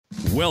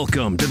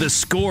Welcome to the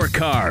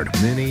Scorecard.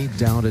 Many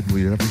doubted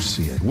we'd ever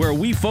see it. Where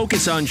we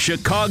focus on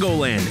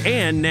Chicagoland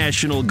and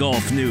national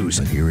golf news.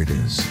 But here it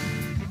is.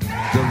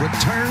 The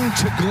return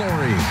to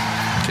glory.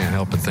 Can't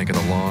help but think of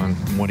the long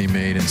one he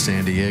made in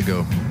San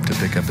Diego to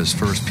pick up his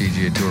first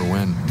PGA Tour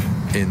win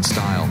in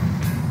style.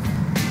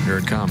 Here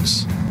it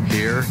comes.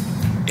 Here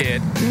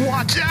it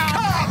Watch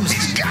out! comes.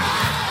 He's gone!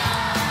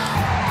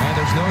 And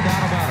there's no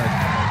doubt about it.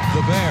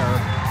 The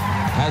Bear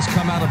has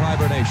come out of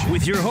hibernation.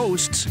 With your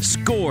hosts,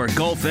 Score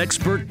golf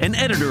expert and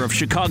editor of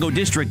Chicago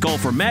District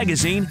Golfer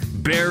magazine,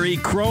 Barry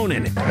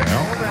Cronin.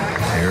 Well,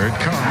 here it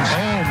comes.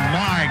 Oh,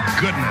 my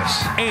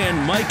goodness.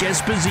 And Mike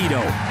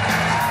Esposito.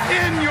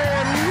 In your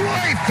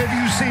life have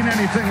you seen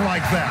anything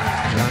like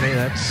that? Johnny,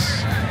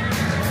 that's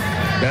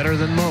better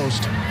than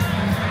most.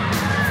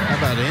 How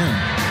about in?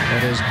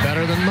 That is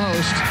better than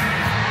most.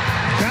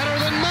 Better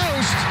than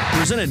most.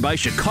 Presented by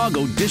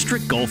Chicago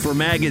District Golfer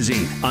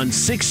magazine on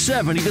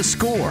 670 The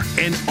Score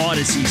and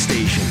Odyssey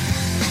Station.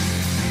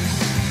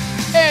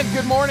 And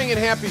good morning and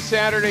happy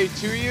Saturday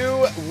to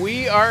you.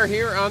 We are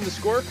here on the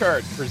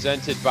Scorecard,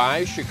 presented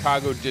by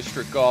Chicago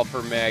District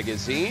Golfer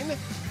magazine.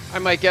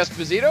 I'm Mike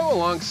Esposito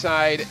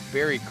alongside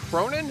Barry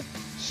Cronin,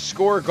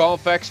 Score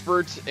golf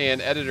expert and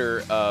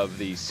editor of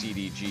the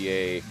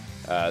CDGA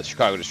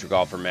Chicago District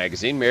Golfer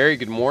magazine. Mary,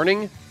 good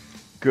morning.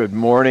 Good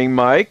morning,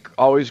 Mike.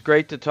 Always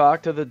great to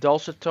talk to the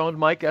dulcet-toned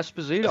Mike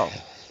Esposito.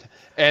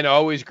 And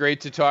always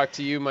great to talk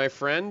to you, my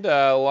friend.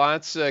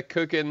 Lots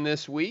cooking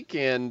this week,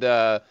 and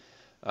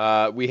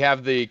we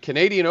have the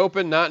Canadian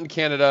Open, not in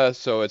Canada,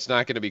 so it's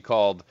not going to be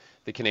called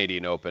the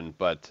Canadian Open,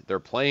 but they're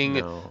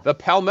playing the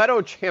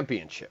Palmetto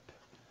Championship.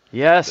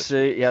 Yes,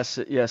 yes,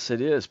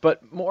 it is.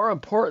 But more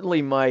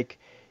importantly, Mike,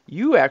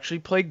 you actually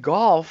played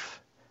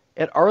golf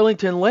at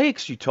Arlington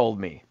Lakes, you told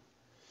me.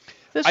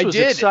 This was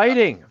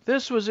exciting.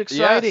 This was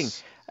exciting.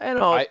 Yes. I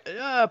know,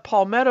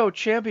 Palmetto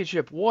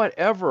Championship,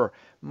 whatever.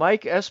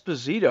 Mike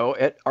Esposito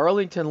at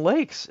Arlington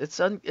Lakes. It's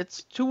 2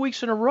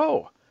 weeks in a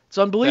row. It's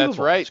unbelievable. That's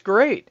right. It's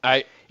great.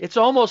 It's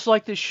almost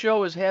like this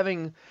show is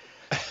having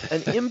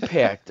an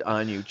impact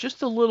on you.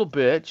 Just a little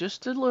bit,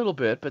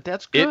 but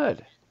that's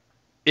good.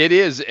 It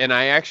is, and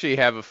I actually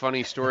have a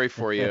funny story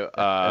for you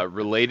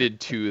related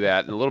to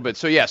that in a little bit.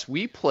 So, yes,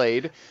 we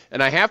played,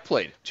 and I have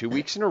played 2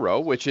 weeks in a row,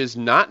 which is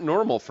not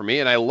normal for me,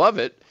 and I love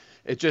it.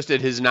 It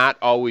has not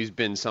always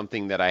been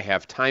something that I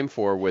have time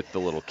for with the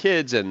little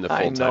kids and the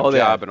full-time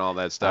job and all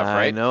that stuff,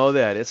 right? I know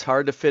that. It's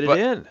hard to fit it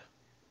in.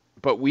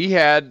 But we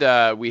had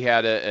an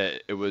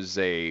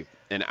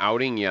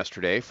outing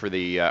yesterday for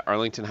the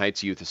Arlington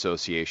Heights Youth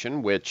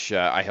Association, which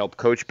I help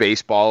coach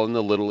baseball in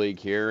the Little League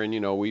here,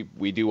 and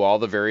we do all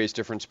the various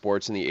different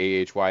sports in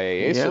the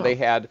AHYAA. Yeah. So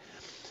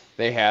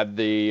they had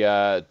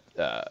the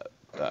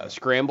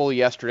scramble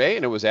yesterday,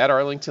 and it was at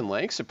Arlington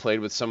Lakes. I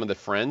played with some of the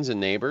friends and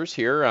neighbors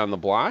here on the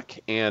block,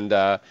 and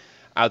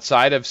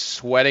outside of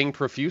sweating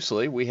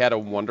profusely, we had a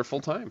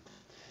wonderful time.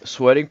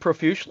 Sweating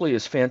profusely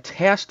is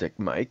fantastic,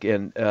 Mike,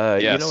 and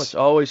yes. It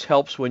always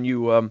helps when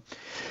you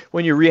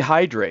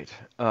rehydrate.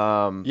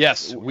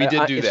 Yes, we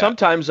did do that.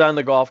 Sometimes on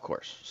the golf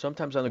course.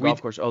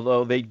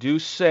 Although they do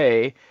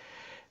say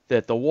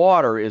that the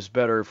water is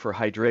better for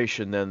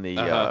hydration than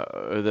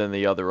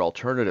the other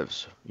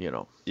alternatives.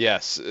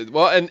 Yes,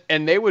 well,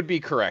 and they would be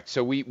correct.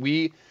 So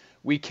we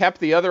kept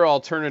the other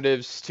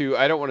alternatives to,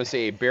 I don't want to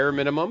say a bare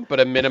minimum,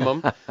 but a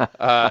minimum.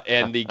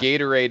 And the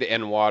Gatorade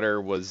and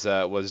water was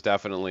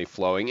definitely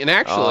flowing. And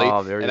actually,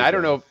 I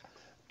don't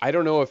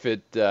know if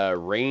it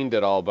rained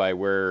at all by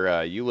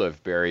where you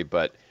live, Barry,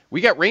 but we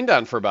got rained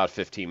on for about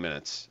 15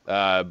 minutes.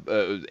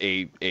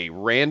 A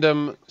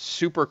random,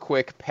 super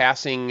quick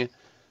passing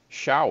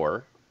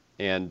shower,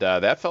 and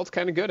that felt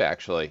kind of good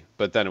actually.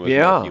 But then it was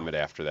more humid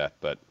after that.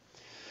 But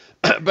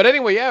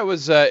anyway, yeah,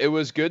 it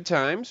was good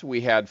times. We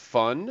had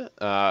fun.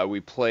 We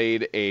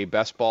played a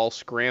best ball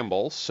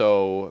scramble,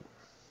 so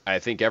I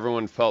think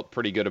everyone felt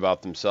pretty good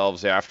about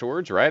themselves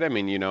afterwards, right? I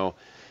mean,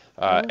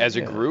 as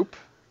a group,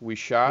 we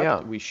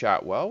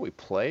shot well, we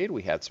played,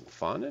 we had some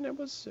fun, and it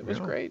was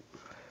great.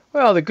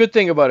 Well, the good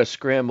thing about a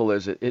scramble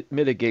is it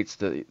mitigates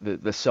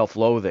the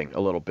self-loathing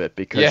a little bit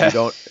because you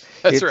don't.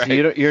 That's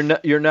right.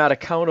 You're not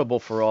accountable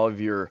for all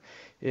of your.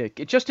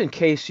 Just in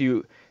case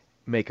you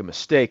make a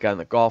mistake on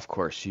the golf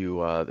course,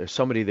 there's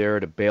somebody there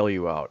to bail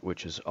you out,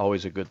 which is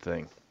always a good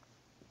thing.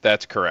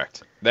 That's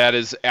correct. That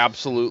is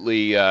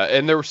absolutely,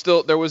 and there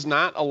was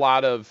not a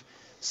lot of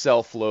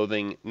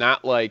self-loathing,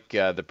 not like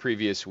the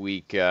previous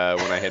week when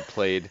I had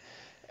played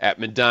at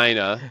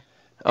Medina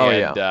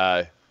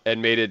and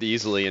made it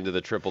easily into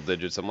the triple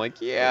digits. I'm like,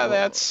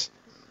 that's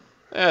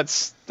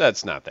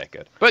not that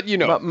good. But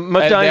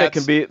Medina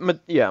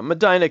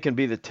can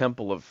be the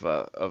temple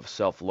of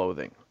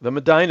self-loathing. The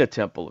Medina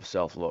temple of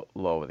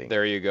self-loathing.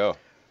 There you go.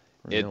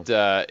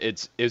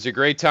 It's a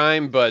great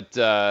time, but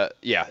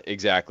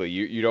exactly.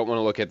 You don't want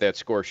to look at that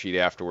score sheet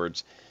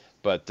afterwards.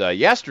 But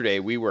yesterday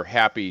we were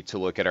happy to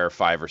look at our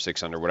 5 or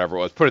 6 under, whatever it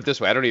was. Put it this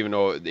way, I don't even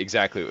know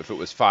exactly if it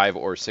was 5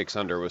 or 6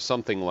 under. It was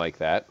something like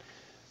that.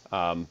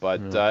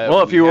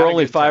 Well, if you were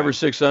only 5 or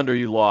 6 under,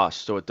 you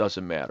lost, so it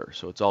doesn't matter.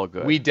 So it's all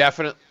good. We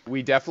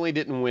definitely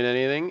didn't win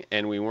anything,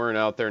 and we weren't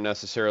out there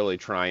necessarily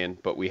trying,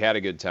 but we had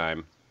a good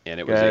time, and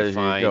it was a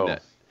fine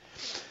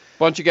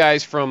bunch of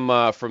guys from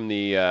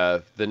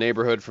the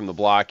neighborhood, from the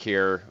block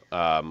here.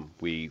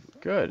 We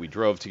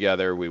drove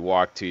together. We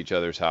walked to each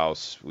other's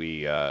house.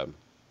 We had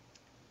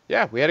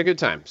a good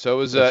time.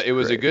 So it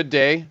was a good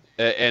day.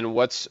 And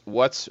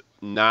what's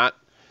not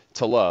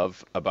to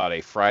love about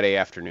a Friday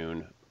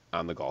afternoon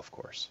on the golf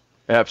course?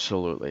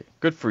 Absolutely.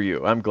 Good for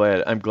you. I'm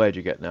glad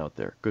you're getting out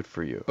there. Good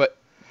for you. But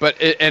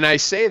and I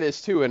say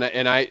this too, and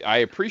I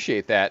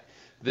appreciate that.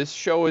 This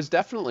show is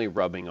definitely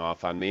rubbing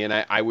off on me,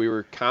 and we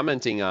were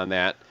commenting on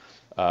that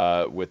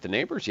with the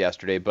neighbors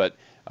yesterday. But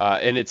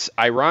and it's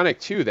ironic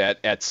too that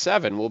at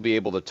 7 we'll be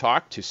able to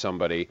talk to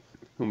somebody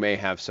who may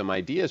have some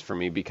ideas for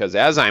me, because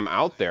as I'm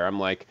out there, I'm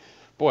like,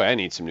 boy, I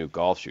need some new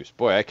golf shoes.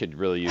 Boy, I could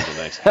really use a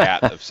nice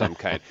hat of some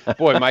kind.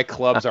 Boy, my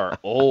clubs are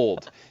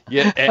old.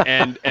 Yeah,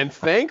 and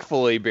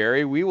thankfully,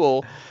 Barry, we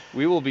will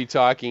be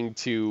talking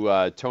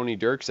to Tony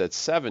Dirks at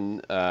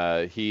 7.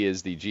 He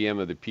is the GM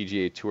of the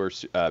PGA Tour,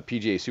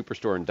 PGA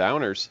Superstore in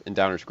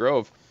Downers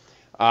Grove.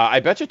 I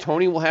bet you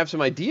Tony will have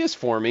some ideas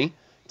for me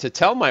to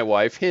tell my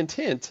wife, hint,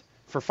 hint,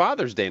 for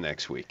Father's Day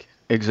next week.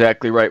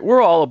 Exactly right.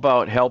 We're all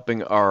about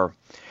helping our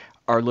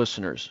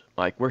listeners.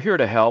 Like, we're here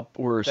to help.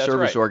 We're a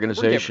service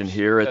organization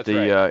here at the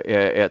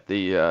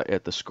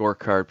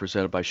scorecard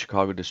presented by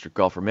Chicago District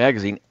Golfer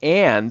Magazine,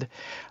 and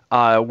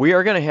we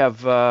are going to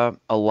have a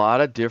lot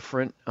of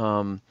different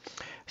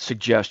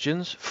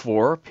suggestions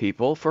for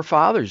people for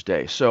Father's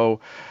Day. So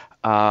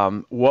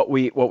what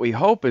we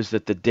hope is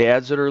that the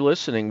dads that are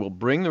listening will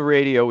bring the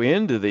radio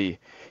into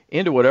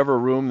whatever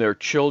room their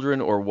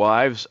children or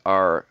wives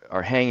are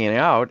hanging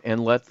out,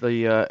 and let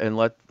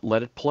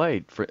it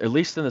play for at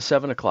least in the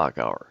 7 o'clock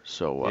hour.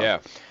 So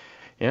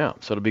so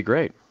it'll be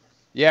great.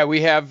 Yeah,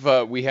 we have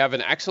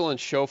an excellent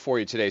show for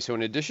you today. So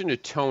in addition to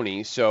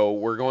Tony, so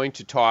we're going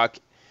to talk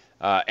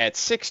at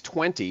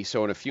 6:20.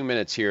 So in a few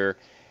minutes here,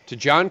 to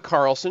John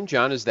Carlson.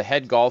 John is the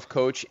head golf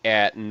coach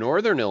at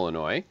Northern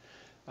Illinois.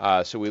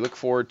 So we look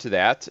forward to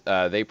that.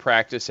 They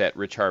practice at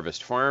Rich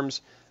Harvest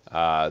Farms.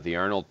 The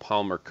Arnold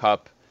Palmer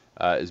Cup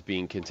is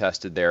being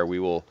contested there. We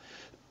will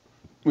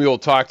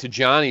talk to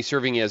John. He's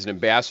serving as an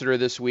ambassador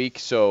this week.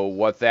 So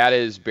what that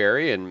is,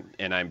 Barry,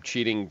 and I'm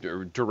cheating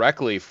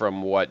directly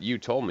from what you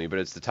told me, but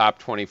it's the top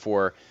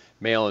 24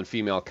 male and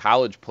female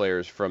college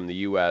players from the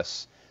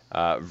U.S.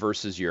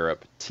 Versus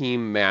Europe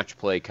team match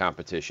play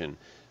competition.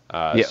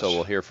 Yes. So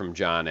we'll hear from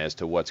John as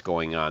to what's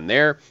going on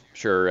there. I'm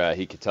sure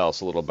he could tell us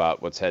a little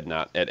about what's heading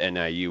out at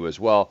NIU as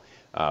well.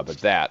 But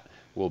that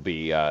will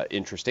be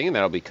interesting, and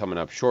that'll be coming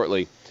up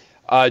shortly.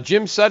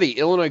 Jim Suddy,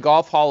 Illinois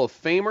Golf Hall of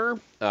Famer,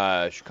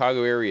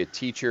 Chicago area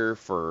teacher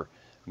for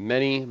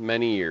many,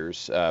 many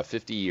years,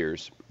 50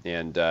 years.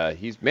 And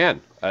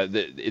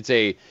it's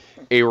a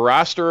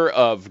roster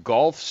of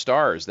golf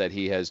stars that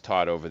he has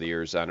taught over the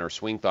years. On our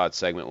Swing Thoughts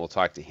segment, we'll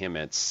talk to him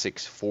at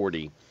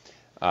 6:40.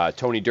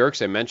 Tony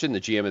Dirks, I mentioned, the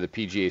GM of the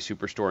PGA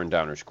Superstore in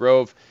Downers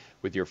Grove,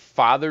 with your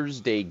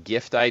Father's Day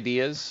gift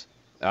ideas.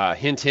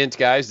 Hint, hint,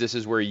 guys, this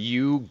is where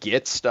you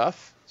get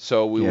stuff.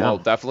 So we will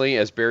definitely,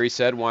 as Barry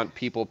said, want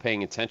people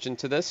paying attention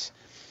to this.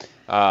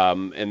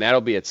 And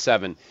that'll be at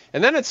 7.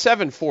 And then at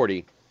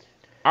 7:40,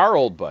 our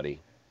old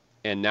buddy,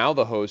 and now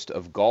the host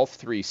of Golf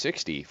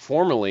 360,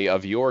 formerly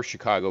of your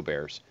Chicago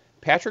Bears,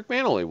 Patrick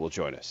Manley will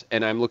join us.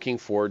 And I'm looking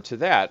forward to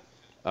that.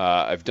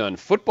 I've done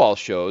football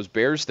shows,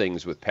 Bears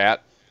things with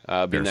Pat.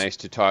 It'd be nice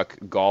to talk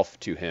golf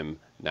to him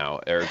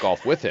now, or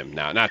golf with him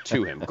now, not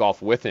to him,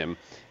 golf with him,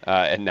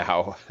 and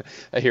now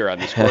here on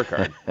the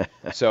scorecard.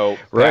 So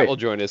Pat will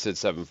join us at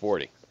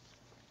 7:40.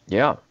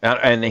 Yeah,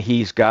 and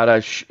he's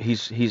got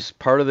he's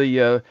part of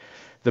the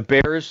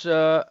Bears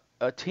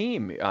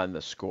team on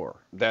the score.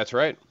 That's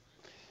right.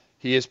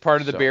 He is part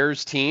of the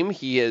Bears team.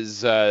 He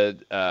is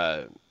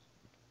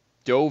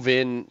dove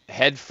in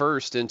head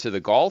first into the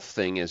golf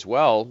thing as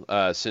well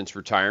since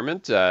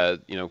retirement.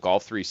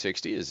 Golf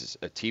 360 is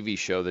a TV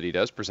show that he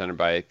does, presented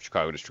by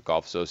Chicago District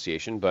Golf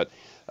Association, but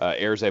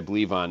airs, I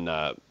believe, on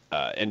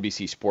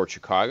NBC Sports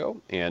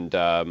Chicago.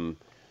 And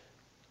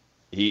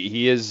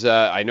he is,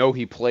 I know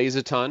he plays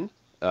a ton,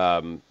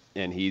 and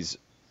he's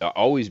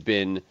always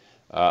been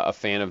a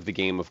fan of the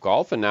game of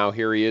golf. And now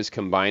here he is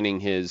combining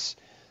his,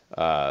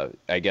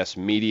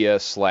 media /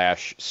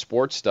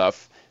 sports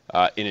stuff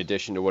in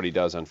addition to what he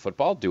does on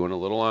football, doing a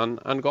little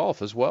on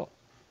golf as well.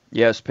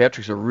 Yes,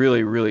 Patrick's a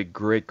really, really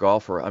great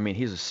golfer. I mean,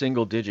 he's a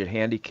single-digit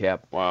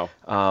handicap. Wow.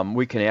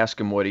 We can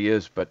ask him what he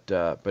is, but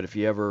if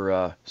you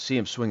ever see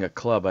him swing a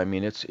club, I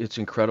mean, it's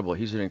incredible.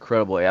 He's an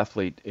incredible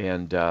athlete,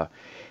 and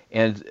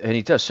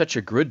he does such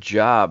a good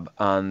job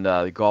on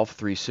the Golf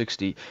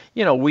 360.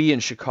 We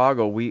in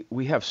Chicago,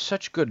 we have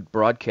such good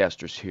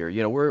broadcasters here.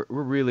 We're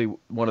really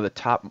one of the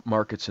top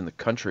markets in the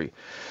country.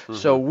 Mm-hmm.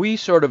 So we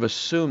sort of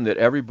assume that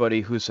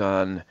everybody who's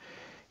on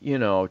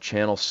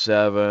Channel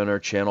 7 or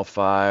Channel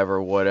 5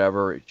 or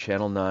whatever,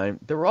 Channel 9,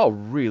 they're all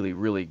really,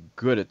 really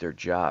good at their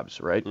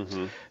jobs, right?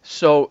 Mm-hmm.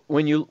 So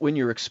when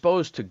you're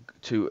exposed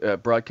to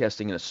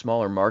broadcasting in a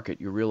smaller market,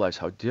 you realize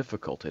how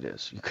difficult it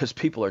is because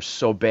people are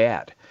so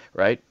bad,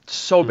 right?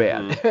 So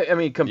bad. I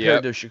mean,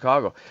 compared to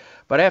Chicago.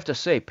 But I have to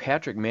say,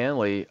 Patrick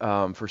Manley,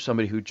 for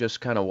somebody who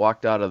just kind of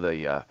walked out of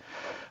the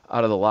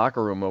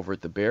locker room over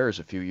at the Bears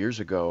a few years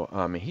ago,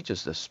 he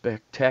just does a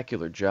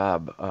spectacular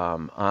job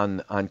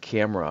on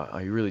camera.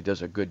 He really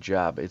does a good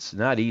job. It's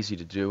not easy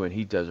to do, and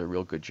he does a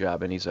real good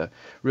job. And he's a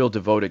real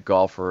devoted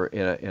golfer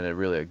and a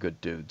really a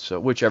good dude. So,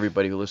 which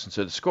everybody who listens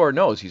to The Score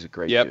knows he's a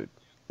great dude.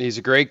 He's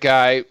a great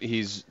guy.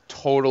 He's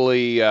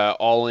totally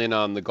all in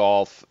on the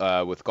golf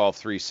with Golf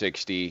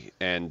 360.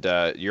 And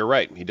you're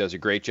right. He does a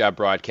great job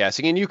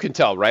broadcasting. And you can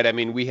tell, right? I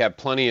mean, we have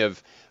plenty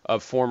of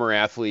former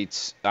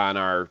athletes on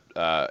our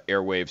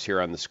airwaves here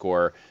on The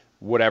Score,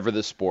 whatever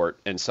the sport,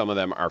 and some of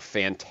them are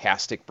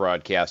fantastic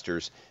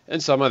broadcasters,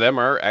 and some of them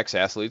are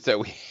ex-athletes that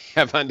we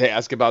have on to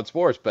ask about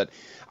sports. But,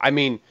 I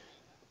mean,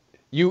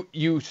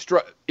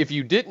 if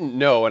you didn't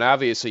know, and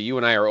obviously you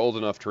and I are old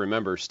enough to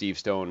remember Steve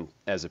Stone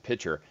as a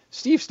pitcher,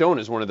 Steve Stone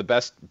is one of the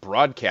best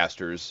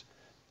broadcasters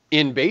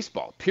in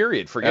baseball,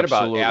 period. Forget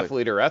about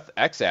athlete or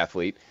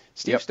ex-athlete.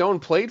 Steve Stone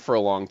played for a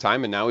long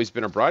time, and now he's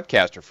been a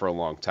broadcaster for a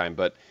long time.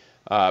 But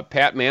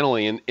Pat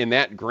Manley, in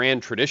that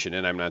grand tradition,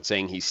 and I'm not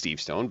saying he's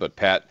Steve Stone, but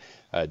Pat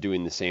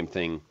doing the same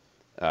thing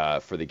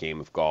for the game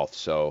of golf.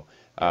 So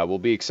we'll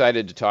be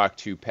excited to talk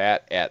to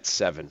Pat at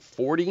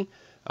 7:40.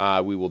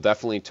 We will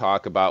definitely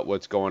talk about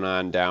what's going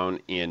on down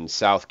in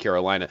South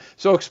Carolina.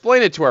 So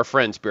explain it to our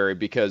friends, Barry,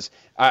 because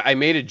I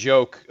made a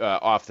joke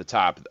off the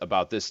top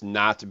about this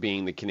not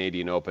being the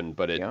Canadian Open,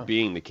 but it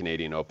being the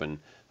Canadian Open,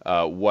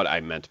 what I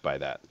meant by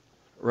that.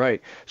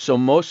 Right. So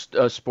most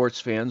sports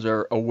fans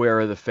are aware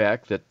of the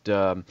fact that,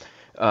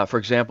 for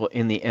example,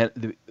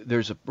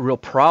 there's a real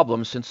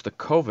problem since the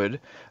COVID.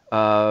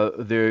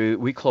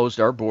 We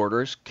closed our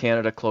borders.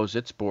 Canada closed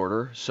its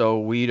border, so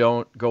we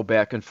don't go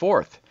back and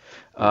forth.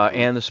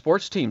 And the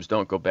sports teams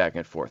don't go back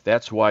and forth.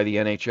 That's why the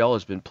NHL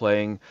has been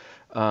playing,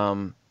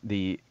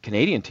 the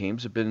Canadian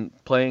teams have been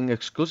playing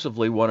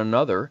exclusively one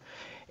another.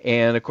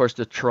 And, of course,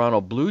 the Toronto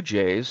Blue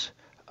Jays,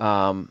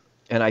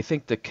 and I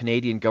think the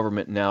Canadian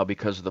government now,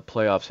 because of the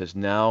playoffs, has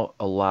now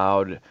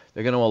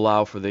they're going to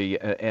allow for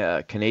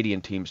the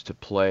Canadian teams to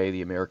play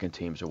the American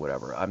teams or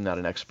whatever. I'm not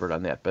an expert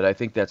on that, but I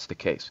think that's the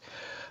case.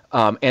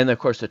 And, of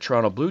course, the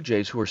Toronto Blue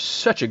Jays, who are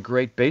such a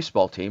great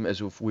baseball team,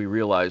 as we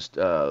realized,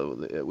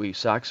 we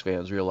Sox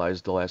fans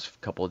realized the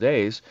last couple of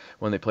days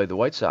when they played the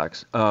White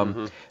Sox,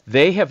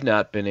 they have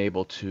not been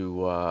able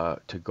to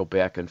go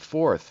back and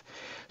forth.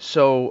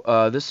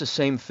 So this is the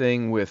same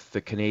thing with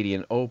the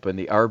Canadian Open,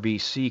 the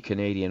RBC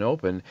Canadian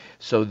Open.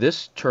 So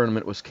this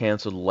tournament was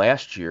canceled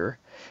last year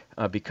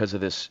because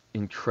of this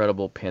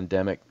incredible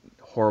pandemic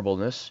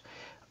horribleness.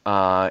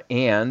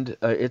 And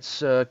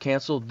it's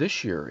canceled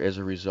this year as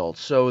a result.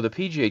 So the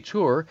PGA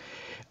Tour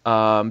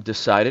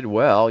decided,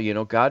 well,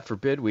 God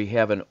forbid we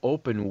have an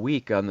open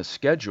week on the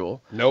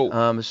schedule.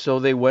 No. So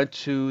they went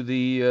to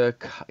the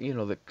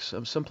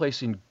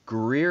someplace in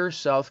Greer,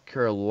 South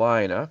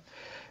Carolina.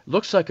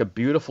 Looks like a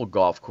beautiful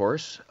golf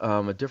course,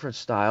 a different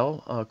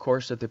style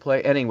course that they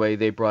play. Anyway,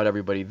 they brought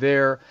everybody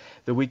there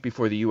the week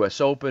before the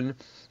U.S. Open.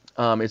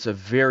 It's a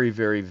very,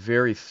 very,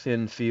 very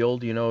thin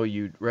field.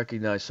 You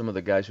recognize some of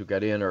the guys who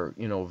got in are,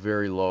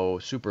 very low,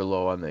 super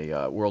low on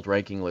the world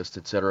ranking list,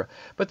 etc.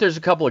 But there's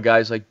a couple of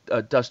guys like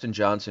Dustin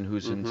Johnson,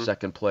 who's in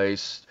second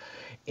place,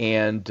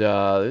 and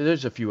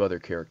there's a few other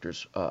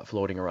characters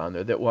floating around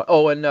there. And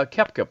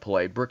Koepka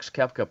played. Brooks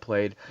Koepka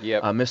played.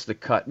 Missed the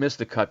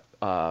cut.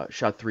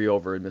 Shot 3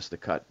 over and missed the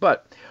cut.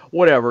 But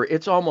whatever.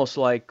 It's almost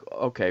like,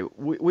 okay,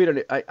 we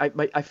don't.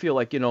 I feel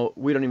like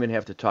we don't even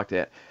have to talk to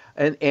that.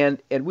 And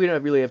we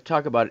don't really have to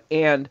talk about it.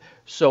 And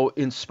so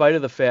in spite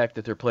of the fact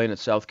that they're playing in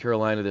South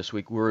Carolina this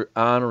week, we're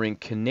honoring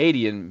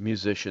Canadian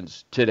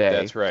musicians today.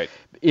 That's right.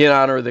 In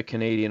honor of the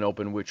Canadian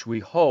Open, which we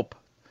hope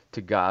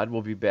to God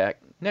will be back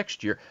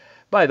next year.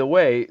 By the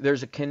way,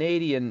 there's a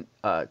Canadian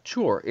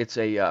tour.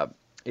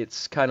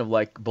 It's kind of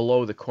like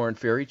below the Corn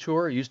Ferry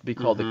Tour. It used to be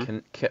called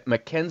the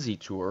Mackenzie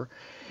Tour.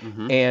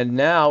 And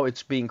now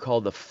it's being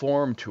called the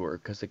Forum Tour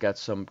because they got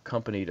some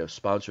company to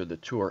sponsor the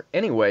tour.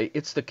 Anyway,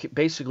 it's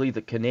basically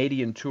the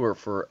Canadian tour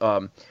for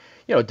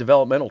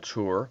developmental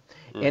tour,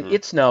 and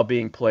it's now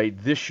being played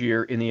this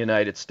year in the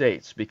United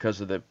States because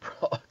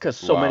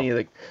so many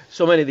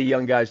of the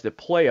young guys that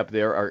play up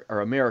there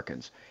are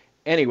Americans.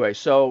 Anyway,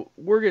 so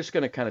we're just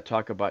going to kind of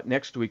talk about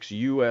next week's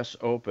U.S.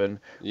 Open,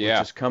 which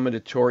is coming to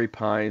Torrey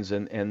Pines,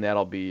 and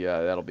that'll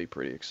be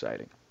pretty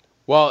exciting.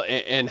 Well,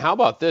 and how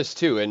about this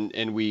too?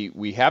 And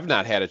we have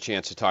not had a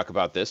chance to talk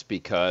about this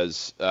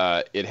because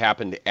it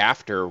happened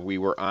after we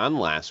were on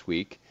last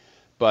week.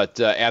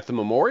 But at the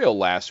Memorial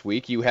last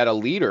week, you had a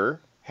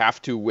leader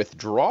have to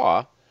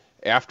withdraw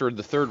after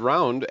the third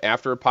round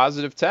after a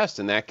positive test,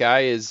 and that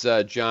guy is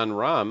Jon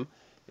Rahm.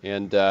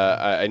 And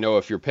I know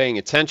if you're paying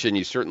attention,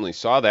 you certainly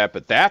saw that,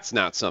 but that's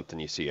not something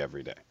you see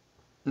every day.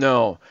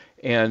 No,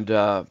 And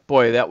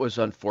boy, that was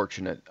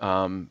unfortunate.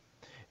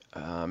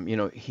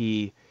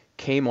 He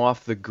came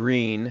off the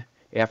green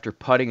after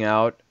putting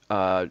out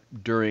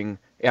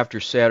after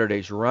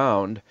Saturday's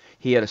round.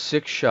 He had a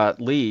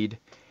 6-shot lead.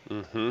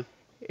 Mm-hmm.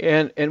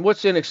 And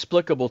what's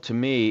inexplicable to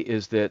me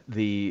is that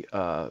the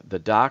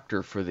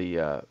doctor for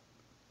the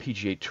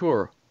PGA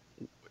Tour,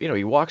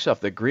 he walks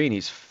off the green.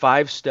 He's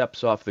 5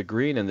 steps off the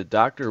green, and the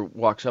doctor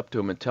walks up to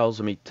him and tells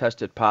him he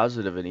tested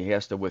positive and he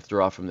has to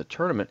withdraw from the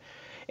tournament.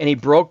 And he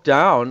broke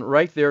down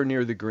right there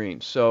near the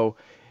green. So,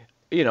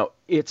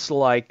 it's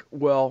like,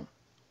 well,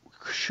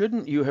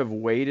 shouldn't you have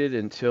waited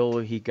until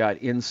he got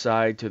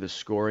inside to the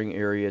scoring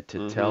area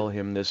to tell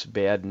him this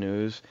bad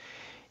news?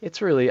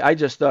 It's really, I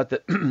just thought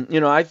that,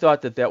 I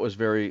thought that was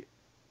very,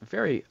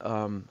 very,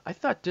 I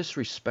thought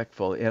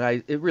disrespectful,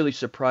 and it really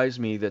surprised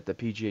me that the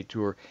PGA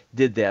Tour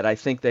did that. I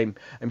think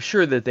I'm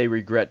sure that they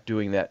regret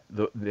doing that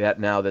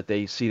now, that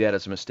they see that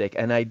as a mistake,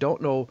 and I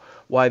don't know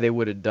why they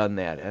would have done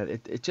that.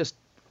 It just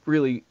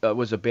really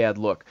was a bad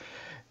look.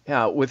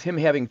 With him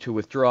having to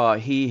withdraw,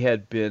 he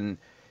had been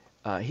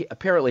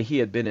apparently he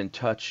had been in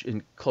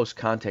close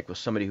contact with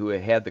somebody who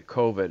had the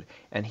COVID,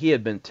 and he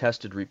had been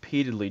tested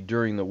repeatedly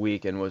during the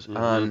week and was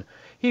on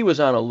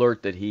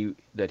alert that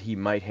he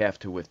might have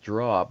to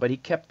withdraw, but he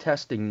kept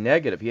testing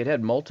negative. He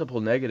had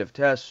multiple negative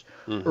tests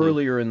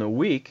earlier in the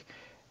week,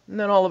 and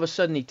then all of a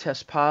sudden he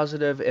tests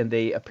positive, and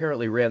they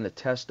apparently ran the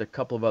test a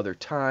couple of other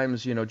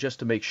times, just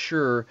to make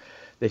sure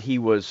that he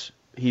was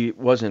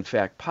in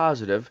fact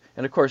positive.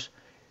 And of course,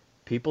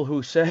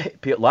 a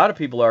lot of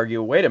people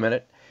argue, wait a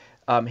minute,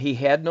 he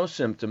had no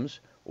symptoms.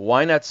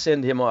 Why not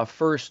send him off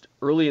first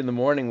early in the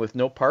morning with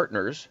no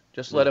partners?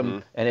 Just let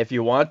him, and if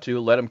you want to,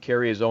 let him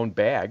carry his own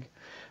bag.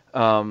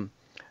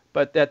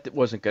 But that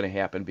wasn't going to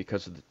happen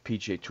because of the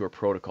PGA Tour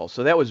protocol.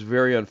 So that was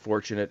very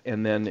unfortunate.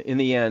 And then in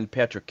the end,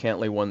 Patrick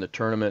Cantlay won the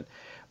tournament.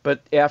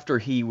 But after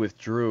he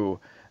withdrew,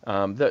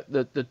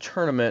 the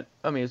tournament,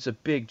 it's a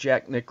big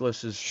Jack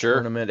Nicklaus's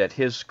tournament at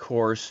his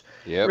course.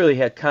 Yep. Really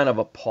had kind of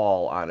a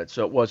pall on it,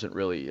 so it wasn't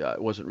really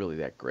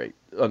that great,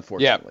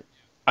 unfortunately. Yeah.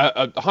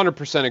 I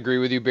 100% agree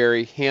with you,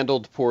 Barry.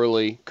 Handled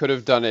poorly. Could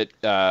have done it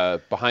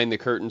behind the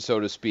curtain, so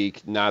to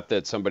speak. Not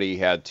that somebody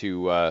had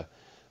to,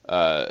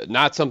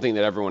 not something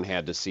that everyone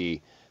had to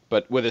see.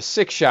 But with a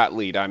 6-shot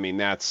lead,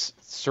 that's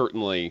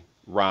certainly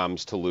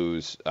Rahm's to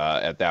lose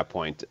at that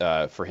point.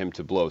 For him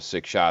to blow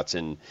 6 shots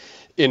in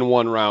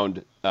one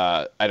round,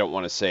 I don't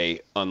want to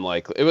say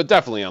unlikely. It was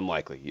definitely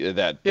unlikely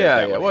that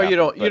would well,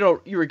 happen,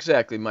 you're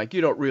exactly, Mike. You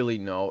don't really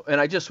know.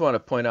 And I just want to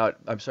point out,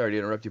 I'm sorry to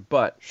interrupt you,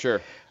 but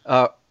sure.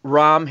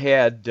 Rahm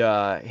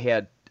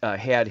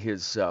had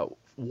his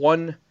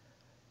one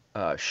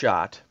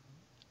shot,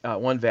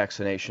 one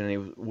vaccination, and he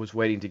was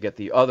waiting to get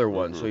the other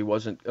one, so he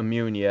wasn't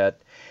immune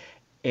yet.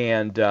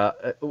 And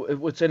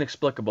what's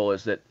inexplicable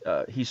is that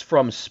he's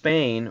from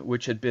Spain,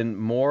 which had been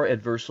more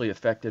adversely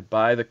affected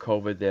by the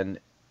COVID than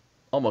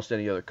almost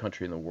any other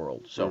country in the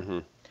world.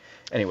 So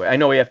anyway, I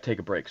know we have to take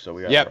a break, so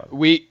we got to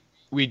run.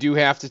 We do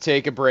have to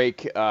take a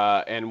break,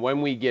 and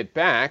when we get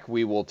back,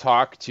 we will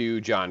talk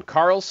to John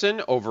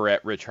Carlson over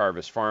at Rich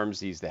Harvest Farms.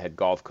 He's the head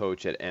golf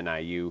coach at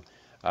NIU,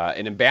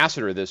 an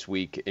ambassador this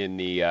week in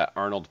the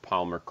Arnold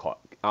Palmer Cup.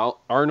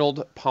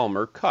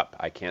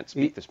 I can't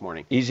speak this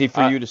morning. Easy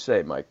for you to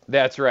say, Mike.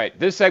 That's right.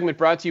 This segment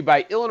brought to you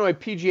by Illinois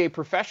PGA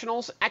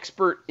Professionals,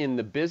 experts in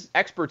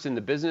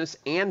the business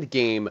and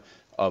game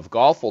of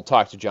golf. We'll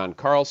talk to John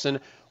Carlson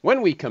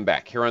when we come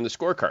back here on The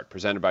Scorecard,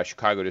 presented by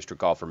Chicago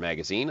District Golfer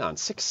Magazine on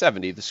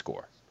 670 The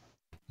Score.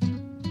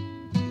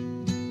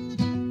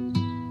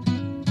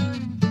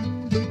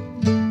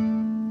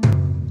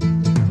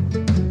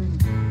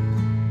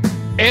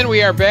 And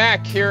we are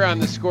back here on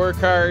The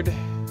Scorecard,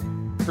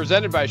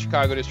 presented by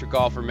Chicago District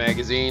Golfer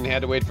Magazine.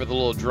 Had to wait for the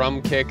little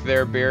drum kick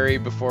there, Barry,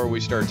 before we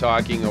start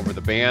talking over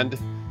the band.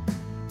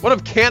 One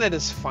of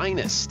Canada's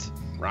finest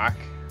rock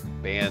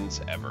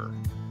bands ever.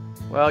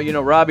 Well,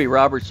 Robbie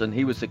Robertson,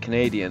 he was a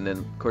Canadian, and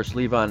of course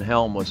Levon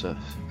Helm was a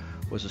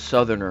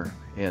Southerner,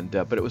 and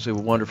but it was a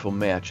wonderful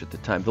match at the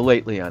time. The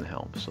late Leon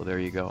Helm. So there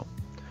you go.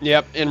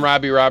 Yep, and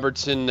Robbie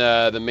Robertson,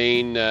 the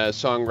main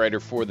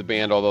songwriter for the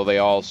band, although they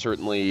all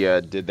certainly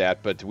did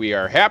that. But we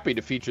are happy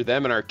to feature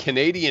them in our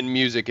Canadian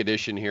music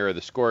edition here of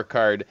The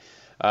Scorecard.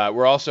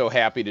 We're also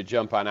happy to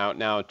jump on out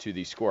now to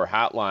the Score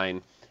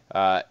Hotline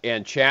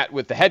and chat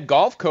with the head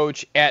golf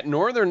coach at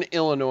Northern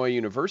Illinois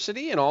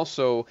University and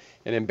also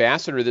an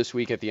ambassador this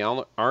week at the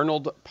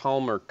Arnold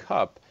Palmer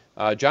Cup.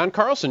 John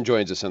Carlson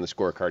joins us on The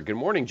Scorecard. Good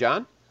morning,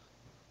 John.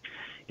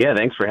 Yeah,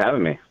 thanks for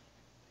having me.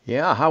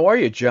 Yeah, how are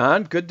you,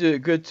 John? Good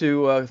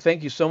to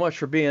thank you so much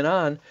for being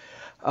on.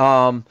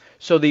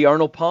 So the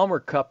Arnold Palmer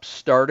Cup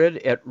started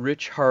at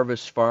Rich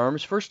Harvest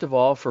Farms. First of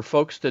all, for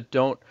folks that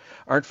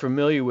aren't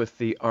familiar with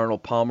the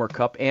Arnold Palmer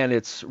Cup and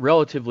its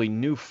relatively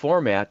new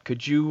format,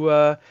 could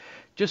you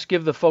just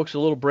give the folks a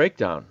little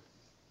breakdown?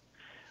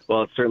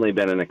 Well, it's certainly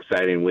been an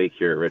exciting week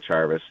here at Rich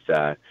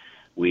Harvest.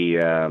 We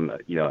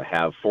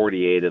have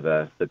 48 of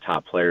the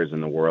top players in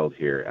the world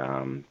here.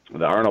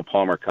 The Arnold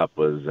Palmer Cup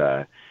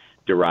was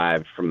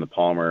derived from the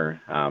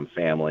Palmer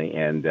family,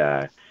 and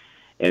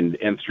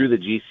And through the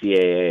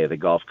GCAA, the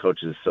Golf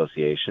Coaches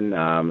Association,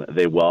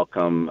 they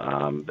welcome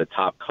the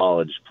top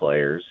college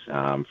players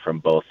from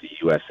both the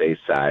USA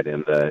side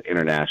and the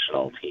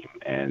international team.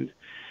 And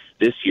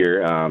this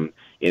year, I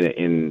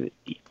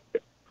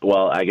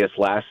guess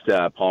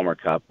last Palmer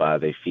Cup,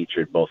 they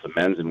featured both the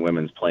men's and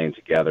women's playing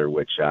together,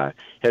 which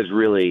has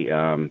really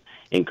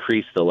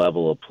increased the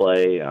level of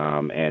play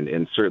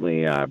and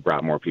certainly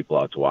brought more people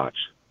out to watch.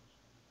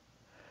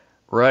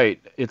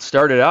 Right. It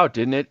started out,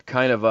 didn't it?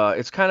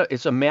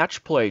 It's a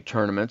match play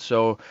tournament.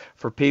 So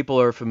for people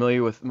who are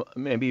familiar with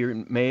maybe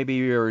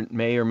or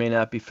may or may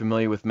not be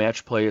familiar with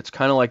match play, it's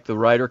kind of like the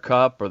Ryder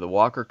Cup or the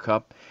Walker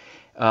Cup.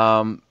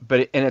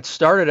 But it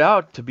started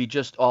out to be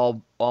just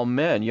all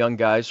men, young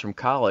guys from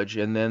college,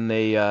 and then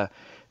they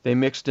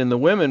mixed in the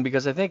women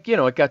because I think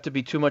it got to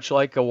be too much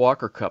like a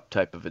Walker Cup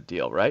type of a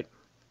deal, right?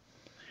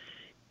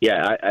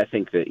 Yeah, I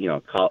think that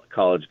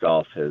college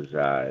golf is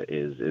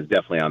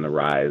definitely on the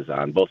rise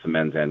on both the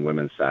men's and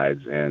women's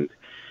sides, and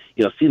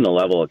seeing the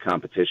level of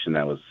competition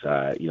that was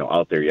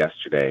out there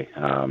yesterday.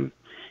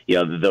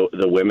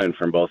 The women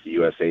from both the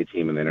USA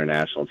team and the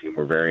international team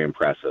were very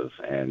impressive,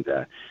 and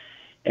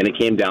it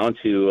came down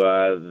to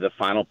the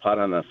final putt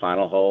on the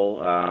final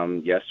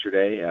hole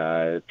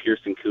yesterday.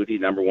 Pearson Coody,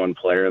 number one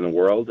player in the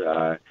world,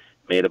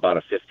 made about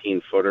a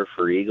 15-footer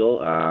for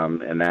eagle,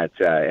 and that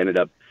ended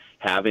up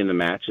having the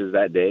matches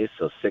that day.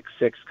 So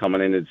 6-6 coming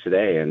into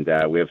today, and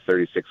we have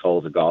 36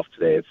 holes of golf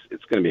today.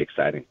 It's going to be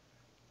exciting.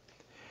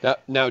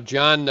 Now,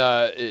 John,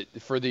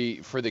 for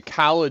the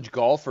college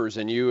golfers,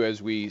 and you,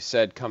 as we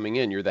said coming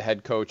in, you're the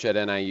head coach at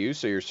NIU,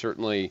 so you're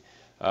certainly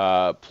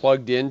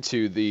plugged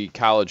into the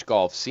college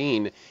golf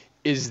scene.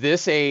 Is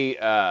this a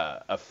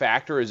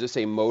factor? Is this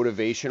a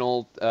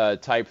motivational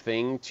type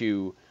thing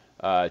to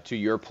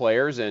your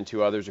players and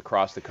to others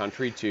across the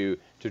country to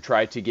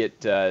try to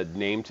get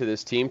named to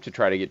this team, to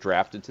try to get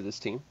drafted to this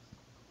team?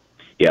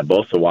 Yeah,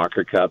 both the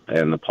Walker Cup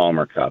and the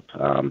Palmer Cup.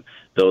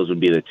 Those would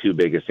be the two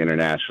biggest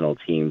international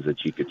teams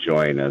that you could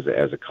join as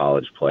a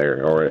college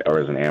player or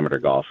as an amateur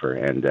golfer.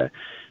 And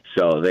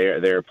so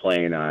they're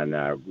playing on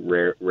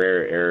rare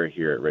air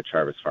here at Rich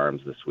Harvest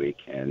Farms this week.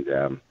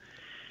 And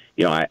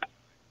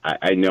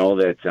I know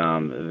that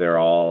they're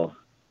all,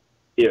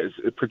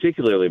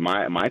 particularly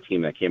my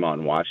team that came out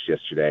and watched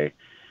yesterday.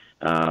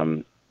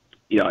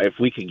 If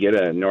we could get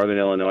a Northern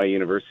Illinois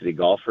University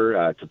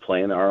golfer to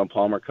play in the Arnold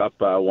Palmer Cup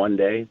one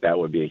day, that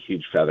would be a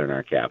huge feather in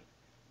our cap.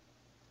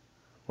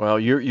 Well,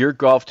 your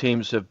golf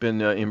teams have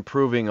been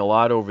improving a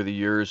lot over the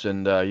years,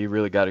 and you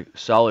really got a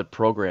solid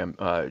program,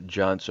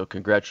 John. So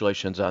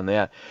congratulations on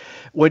that.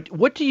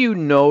 What do you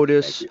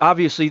notice?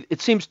 Obviously,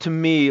 it seems to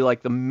me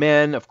like the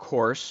men, of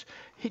course,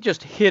 he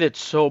just hit it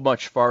so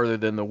much farther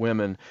than the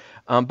women.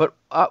 But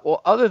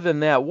other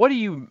than that, what do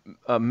you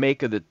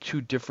make of the two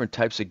different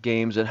types of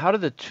games, and how do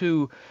the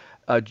two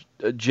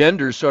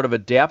genders sort of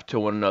adapt to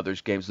one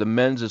another's games? The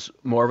men's is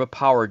more of a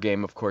power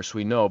game, of course,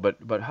 we know,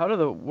 but how do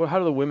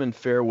the women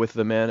fare with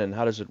the men, and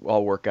how does it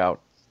all work out?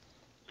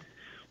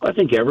 Well, I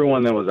think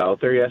everyone that was out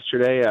there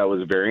yesterday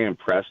was very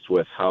impressed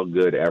with how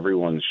good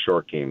everyone's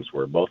short games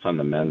were, both on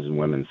the men's and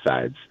women's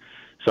sides.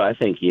 So I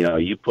think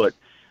you put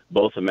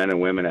both the men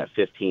and women at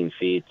 15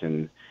 feet,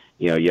 and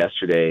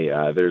yesterday,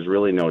 there's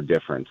really no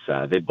difference.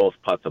 They both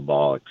putt the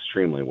ball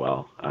extremely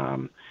well.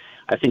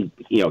 I think,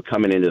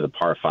 coming into the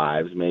par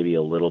fives, maybe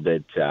a little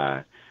bit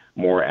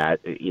more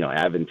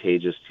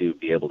advantageous to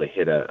be able to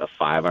hit a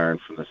 5-iron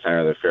from the center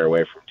of the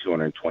fairway from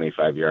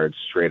 225 yards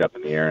straight up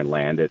in the air and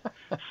land it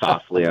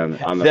softly on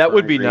the that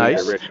would be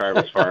nice. At Rich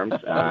Harvest Farms.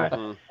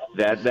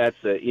 That's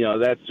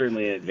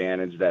certainly an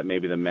advantage that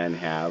maybe the men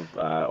have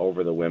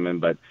over the women,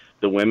 but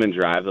the women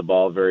drive the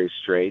ball very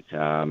straight.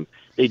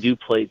 They do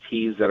play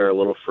tees that are a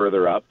little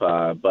further up,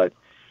 but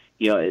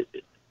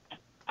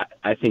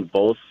I think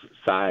both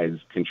sides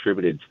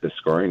contributed to the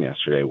scoring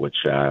yesterday, which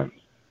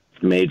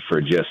made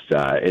for just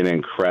an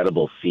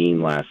incredible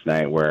scene last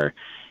night, where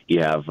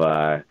you have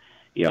a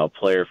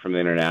player from the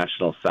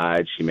international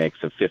side. She makes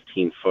a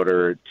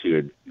 15-footer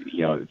to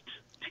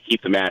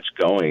keep the match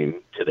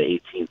going to the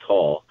 18th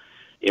hole.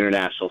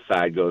 International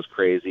side goes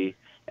crazy,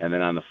 and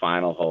then on the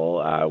final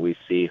hole, we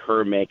see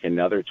her make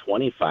another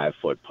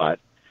 25-foot putt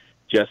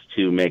just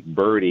to make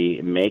birdie,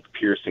 make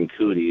Pearson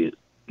Coody,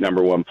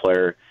 number one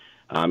player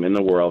in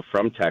the world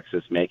from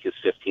Texas, make his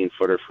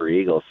 15-footer for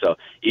eagle. So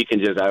you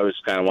can I always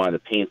kind of wanted to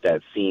paint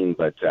that scene,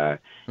 but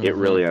it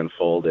really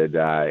unfolded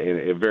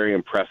in a very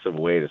impressive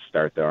way to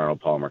start the Arnold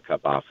Palmer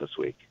Cup off this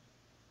week.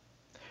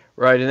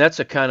 Right, and that's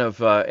a kind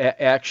of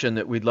action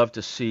that we'd love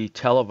to see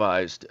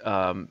televised.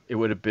 It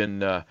would have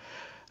been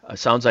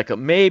sounds like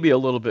maybe a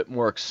little bit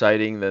more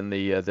exciting than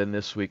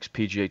this week's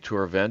PGA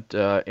Tour event.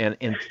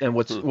 And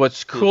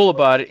what's cool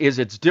about it is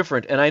it's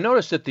different. And I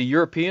noticed that the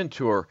European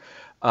Tour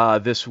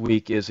this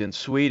week is in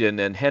Sweden,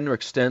 and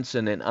Henrik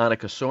Stenson and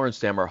Annika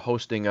Sorenstam are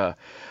hosting a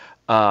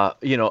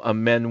a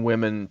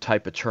men-women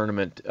type of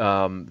tournament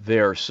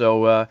there.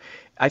 So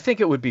I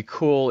think it would be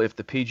cool if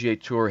the PGA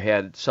Tour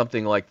had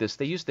something like this.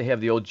 They used to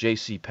have the old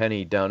J.C.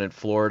 Penney down in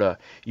Florida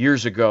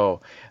years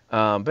ago,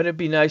 but it'd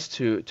be nice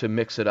to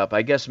mix it up.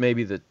 I guess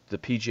maybe the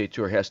PGA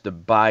Tour has to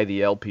buy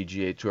the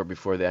LPGA Tour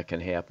before that can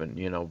happen,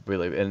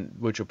 really, and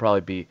which will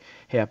probably be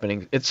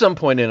happening at some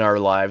point in our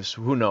lives.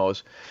 Who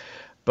knows?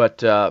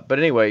 But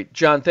anyway,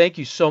 John, thank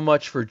you so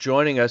much for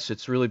joining us.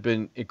 It's really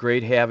been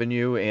great having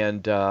you,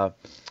 and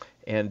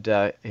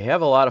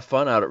have a lot of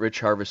fun out at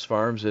Rich Harvest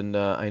Farms. And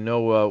I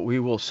know we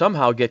will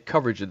somehow get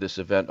coverage of this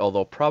event,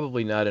 although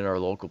probably not in our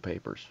local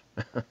papers.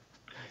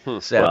 Well,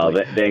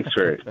 thanks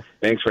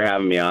for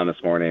having me on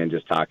this morning and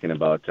just talking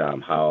about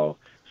how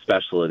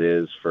special it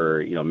is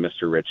for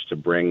Mr. Rich to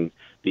bring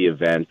the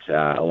event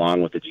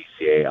along with the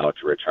GCA out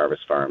to Rich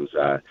Harvest Farms.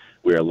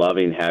 We are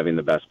loving having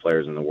the best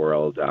players in the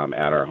world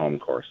at our home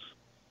course.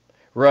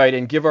 Right,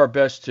 and give our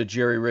best to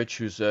Jerry Rich,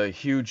 who's a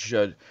huge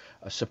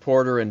a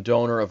supporter and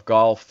donor of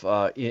golf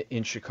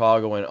in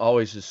Chicago, and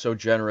always is so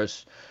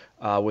generous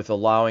with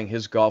allowing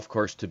his golf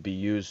course to be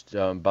used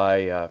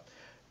by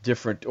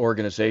different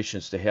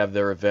organizations to have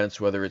their events,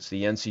 whether it's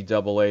the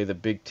NCAA, the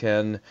Big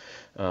Ten,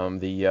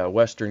 the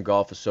Western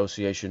Golf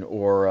Association,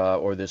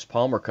 or this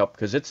Palmer Cup,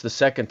 because it's the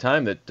second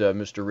time that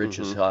Mr. Rich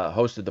has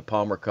hosted the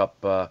Palmer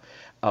Cup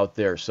out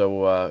there.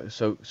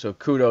 So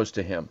kudos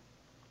to him.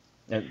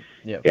 And,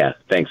 yeah,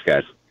 thanks,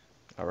 guys.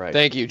 All right.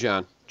 Thank you,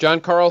 John. John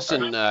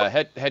Carlson,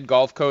 head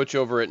golf coach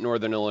over at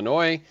Northern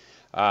Illinois,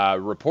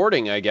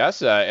 reporting, I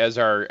guess, as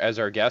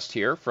our guest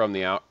here from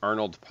the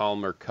Arnold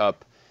Palmer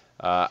Cup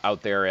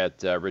out there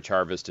at Rich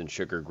Harvest in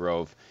Sugar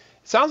Grove.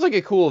 Sounds like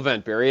a cool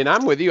event, Barry, and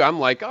I'm with you. I'm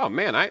like, oh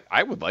man,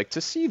 I would like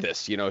to see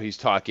this. He's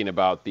talking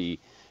about the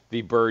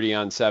birdie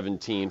on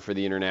 17 for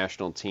the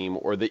international team,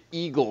 or the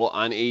eagle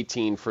on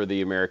 18 for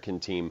the American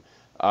team.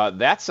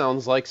 That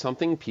sounds like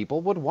something people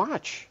would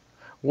watch.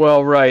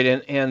 Well,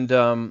 right,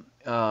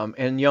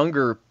 and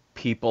younger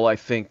people, I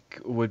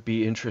think, would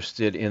be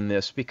interested in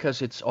this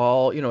because it's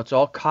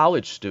all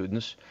college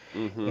students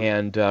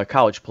and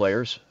college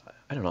players.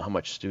 I don't know how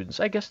much students.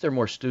 I guess they're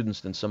more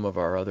students than some of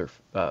our other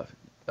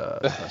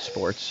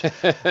sports.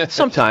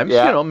 Sometimes,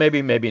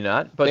 maybe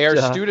not. But they are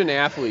student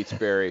athletes,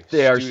 Barry.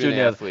 They are student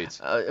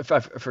athletes. If I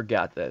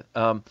forgot that.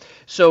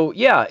 So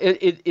yeah,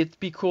 it'd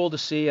be cool to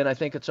see, and I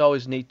think it's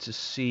always neat to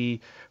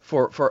see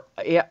for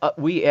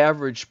we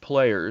average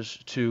players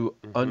to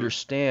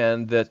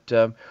understand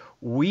that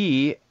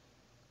we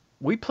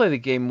play the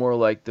game more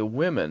like the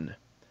women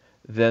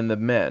than the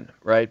men,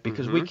 right?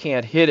 Because we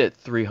can't hit it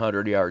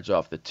 300 yards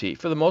off the tee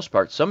for the most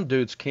part. Some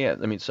dudes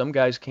can. I mean, some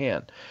guys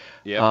can.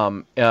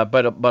 Yeah.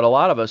 But a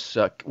lot of us,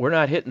 we're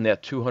not hitting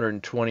that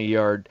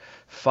 220-yard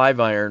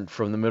 5-iron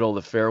from the middle of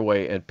the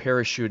fairway and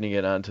parachuting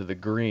it onto the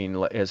green,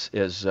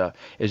 as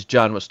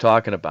John was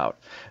talking about.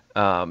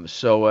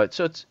 So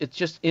it's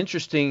just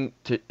interesting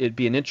it'd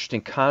be an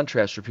interesting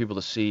contrast for people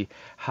to see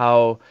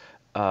how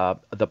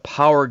the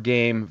power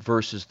game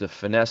versus the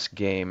finesse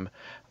game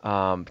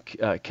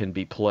can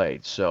be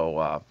played.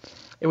 So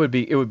it would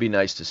be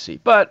nice to see.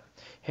 But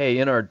hey,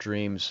 in our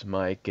dreams,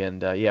 Mike,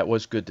 and it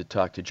was good to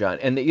talk to John.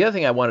 And the other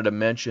thing I wanted to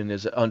mention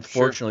is,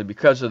 unfortunately,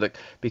 because of the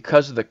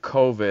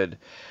COVID,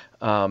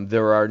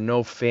 there are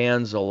no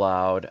fans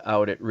allowed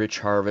out at Rich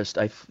Harvest.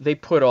 They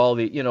put all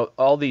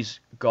these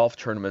golf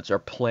tournaments are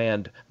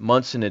planned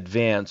months in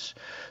advance,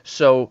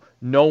 so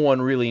no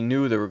one really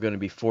knew there were going to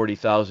be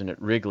 40,000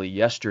 at Wrigley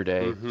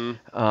yesterday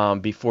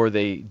before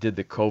they did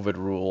the COVID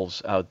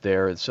rules out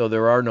there, and so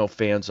there are no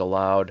fans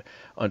allowed,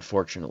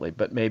 unfortunately.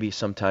 But maybe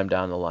sometime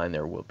down the line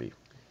there will be.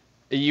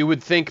 You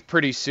would think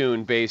pretty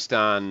soon, based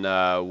on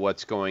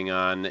what's going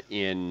on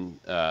in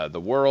the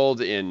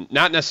world,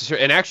 not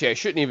necessarily, and actually I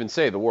shouldn't even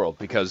say the world,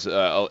 because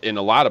in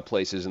a lot of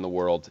places in the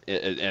world,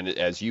 and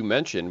as you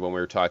mentioned when we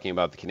were talking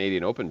about the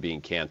Canadian Open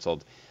being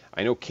canceled,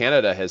 I know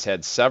Canada has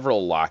had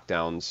several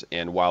lockdowns,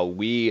 and while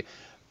we,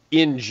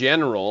 in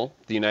general,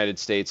 the United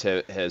States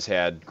has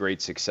had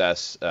great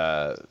success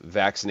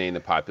vaccinating the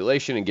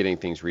population and getting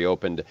things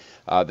reopened,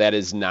 that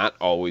has not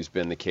always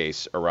been the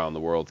case around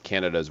the world.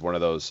 Canada is one of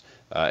those,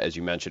 as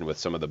you mentioned, with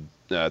some of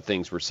the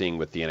things we're seeing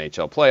with the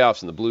NHL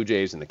playoffs and the Blue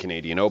Jays and the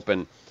Canadian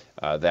Open,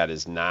 that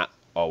is not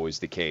always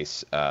the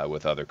case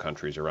with other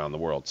countries around the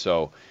world.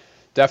 So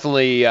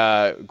definitely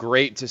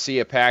great to see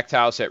a packed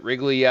house at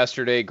Wrigley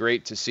yesterday.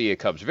 Great to see a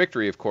Cubs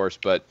victory, of course,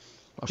 but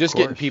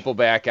getting people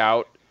back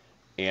out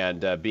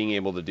and being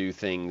able to do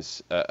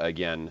things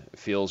again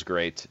feels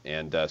great.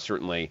 And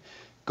certainly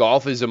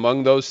golf is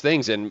among those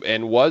things,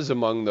 and was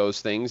among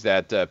those things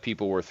that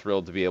people were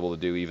thrilled to be able to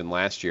do even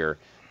last year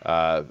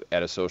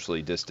at a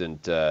socially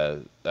distant,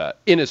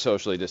 in a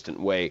socially distant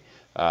way,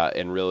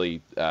 and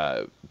really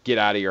get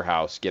out of your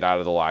house, get out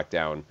of the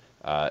lockdown,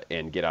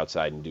 and get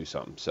outside and do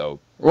something. So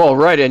well,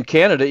 right, and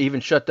Canada even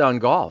shut down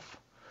golf,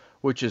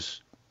 which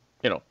is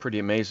pretty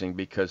amazing,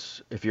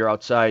 because if you're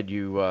outside,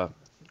 you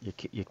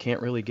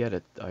can't really get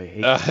it. I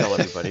hate to tell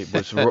everybody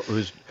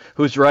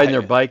who's riding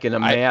their bike in a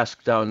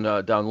mask down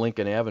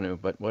Lincoln Avenue,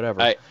 but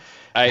whatever.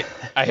 I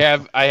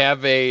have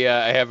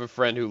a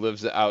friend who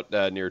lives out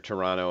near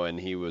Toronto, and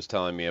he was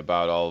telling me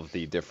about all of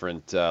the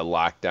different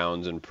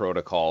lockdowns and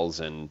protocols,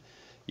 and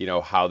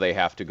how they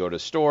have to go to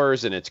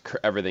stores, and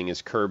everything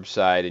is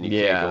curbside, and you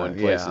can't go in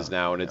places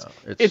now, and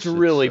it's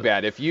really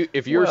bad. If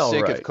you're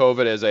sick of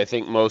COVID, as I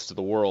think most of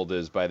the world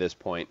is by this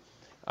point,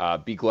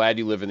 be glad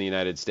you live in the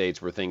United States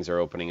where things are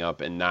opening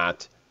up, and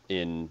not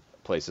in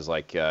places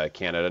like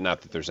Canada.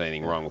 Not that there's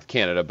anything wrong with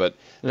Canada, but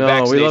the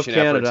vaccination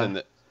efforts and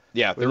the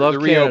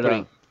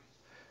reopening.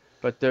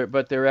 But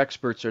their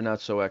experts are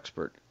not so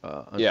expert.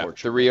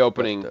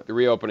 Unfortunately. The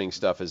reopening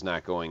stuff is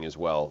not going as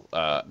well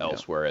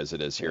elsewhere as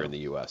it is here in the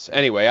U.S.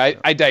 Anyway,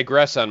 I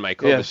digress on my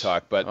COVID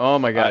talk, but oh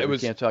my God, we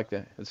can't talk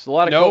that. It's a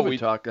lot of COVID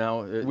talk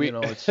now.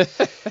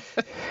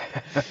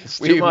 It's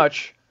too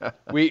much.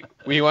 we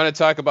want to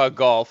talk about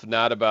golf,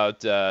 not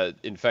about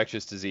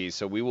infectious disease.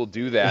 So we will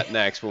do that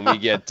next when we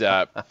get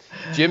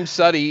Jim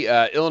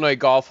Suttie, Illinois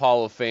Golf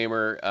Hall of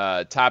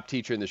Famer, top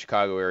teacher in the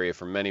Chicago area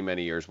for many,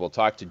 many years. We'll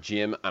talk to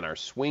Jim on our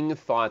Swing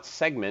Thoughts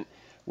segment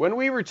when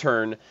we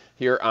return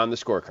here on The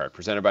Scorecard,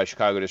 presented by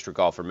Chicago District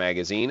Golfer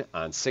Magazine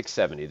on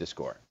 670 The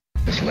Score.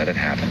 Just let it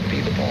happen.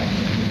 Be the ball.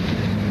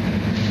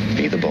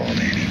 Be the ball,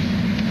 Danny.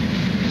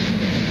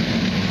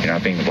 You're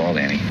not being the ball,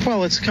 Danny.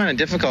 Well, it's kind of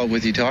difficult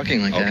with you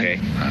talking like that. Okay,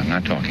 I'm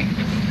not talking.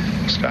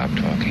 Stop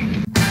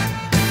talking.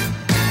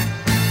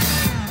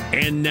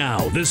 And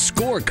now, The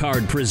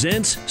Scorecard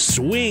presents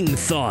Swing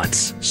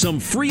Thoughts. Some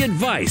free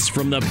advice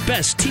from the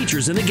best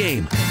teachers in the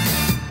game.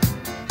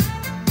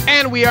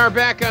 And we are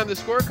back on The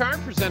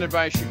Scorecard, presented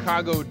by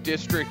Chicago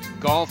District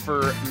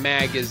Golfer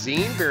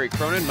Magazine. Barry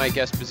Cronin, Mike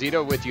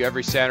Esposito with you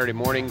every Saturday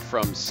morning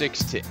from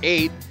 6 to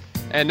 8.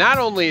 And not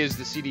only is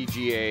the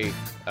CDGA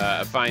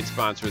a fine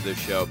sponsor of this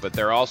show, but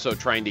they're also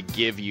trying to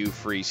give you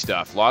free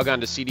stuff. Log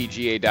on to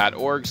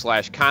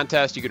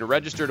cdga.org/contest. You can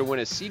register to win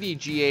a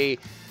CDGA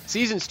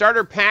season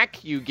starter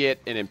pack. You get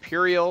an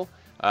Imperial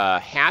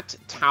hat,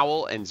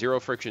 towel, and zero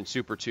friction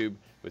super tube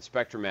with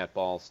Spectrum mat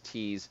balls,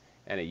 tees,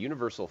 and a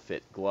universal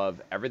fit glove.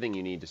 Everything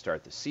you need to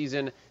start the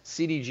season.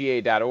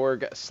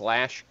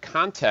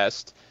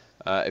 cdga.org/contest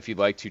if you'd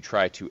like to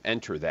try to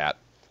enter that.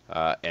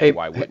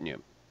 Why wouldn't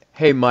you?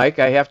 Hey, Mike,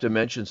 I have to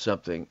mention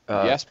something.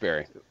 Yes,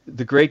 Barry.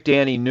 The great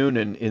Danny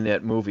Noonan in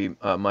that movie,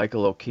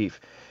 Michael O'Keefe.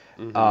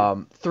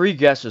 Mm-hmm. 3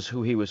 guesses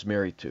who he was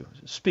married to.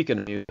 Speaking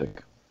of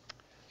music.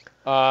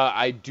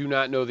 I do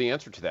not know the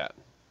answer to that.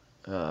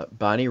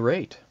 Bonnie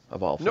Raitt,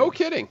 of all things. No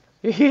kidding.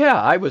 Yeah,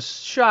 I was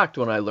shocked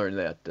when I learned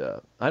that.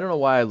 I don't know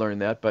why I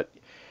learned that, but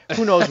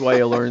who knows why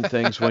you learn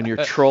things when you're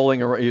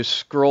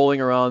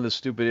scrolling around the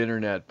stupid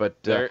internet. But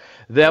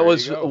that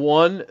was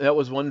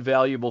one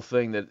valuable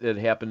thing that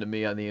happened to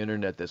me on the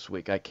internet this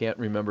week. I can't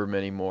remember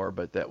many more,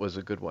 but that was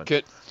a good one.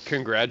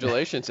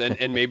 Congratulations,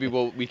 and maybe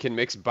we can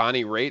mix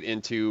Bonnie Raitt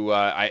into.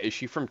 Is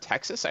she from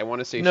Texas? I want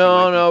to say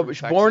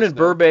born in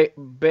Burbank.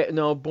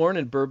 Born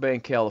in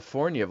Burbank,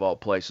 California, of all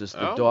places.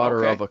 The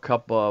daughter of a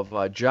couple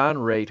of John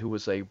Raitt, who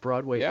was a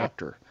Broadway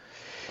actor.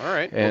 All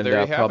right, and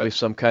probably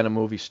some kind of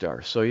movie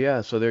star. So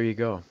there you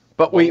go.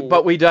 But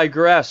we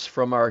digress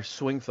from our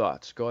swing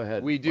thoughts. Go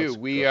ahead. We do.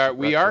 We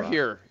are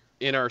here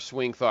in our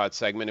swing thoughts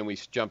segment, and we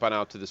jump on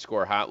out to the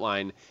Score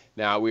hotline.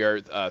 Now we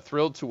are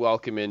thrilled to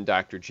welcome in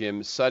Dr.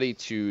 Jim Suttie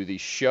to the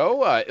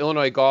show.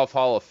 Illinois Golf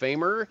Hall of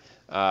Famer,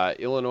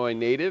 Illinois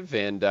native,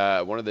 and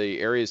one of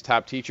the area's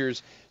top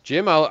teachers.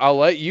 Jim, I'll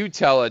let you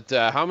tell it.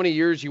 How many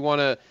years you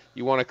want to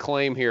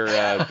claim here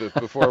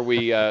before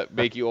we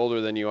make you older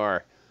than you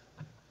are?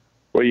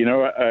 Well,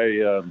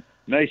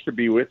 nice to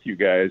be with you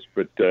guys,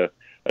 but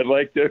I'd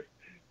like to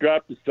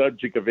drop the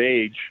subject of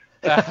age.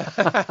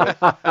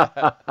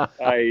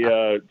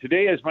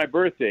 Today is my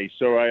birthday,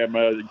 so I am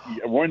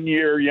 1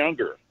 year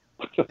younger.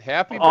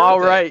 Happy birthday.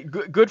 All right.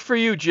 Good for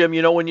you, Jim.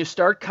 When you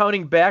start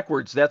counting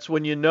backwards, that's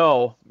when you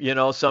know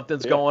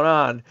something's going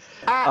on.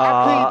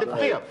 I plead the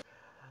fifth.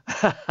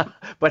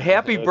 But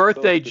happy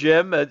birthday,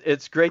 Jim.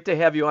 It's great to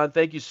have you on.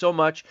 Thank you so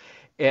much.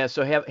 And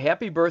so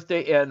happy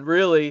birthday, and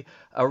really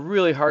a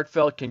really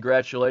heartfelt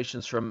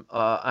congratulations from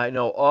I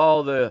know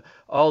all the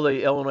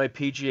Illinois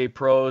PGA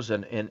pros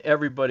and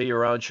everybody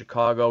around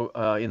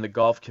Chicago in the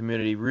golf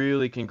community.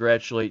 Really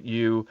congratulate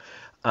you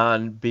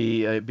on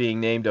being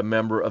named a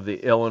member of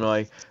the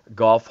Illinois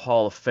Golf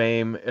Hall of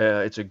Fame.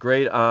 It's a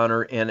great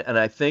honor, and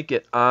I think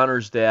it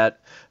honors that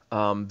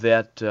Hall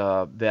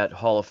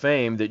of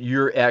Fame that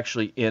you're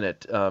actually in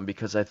it,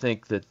 because I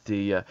think that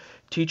the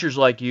teachers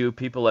like you,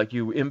 people like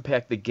you,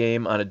 impact the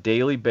game on a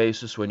daily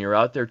basis when you're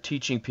out there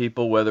teaching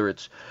people, whether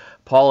it's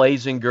Paul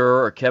Azinger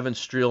or Kevin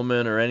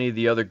Streelman or any of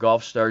the other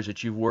golf stars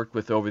that you've worked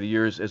with over the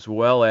years, as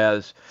well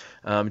as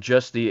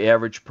just the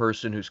average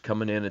person who's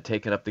coming in and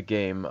taking up the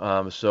game.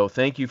 So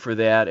thank you for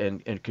that,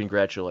 and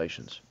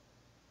congratulations.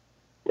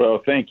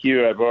 Well, thank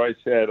you. I've always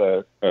had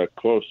a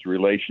close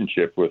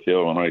relationship with the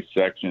Illinois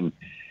section,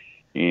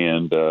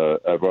 and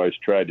I've always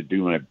tried to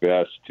do my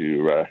best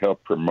to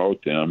help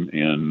promote them.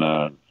 And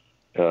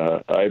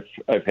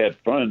I've had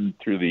fun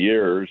through the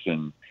years,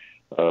 and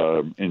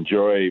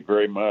enjoy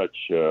very much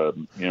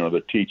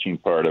the teaching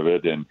part of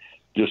it. And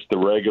just the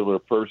regular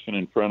person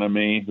in front of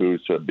me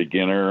who's a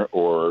beginner,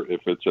 or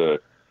if it's a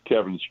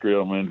Kevin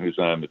Streelman who's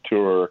on the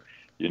tour,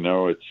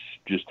 it's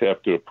just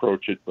have to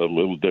approach it a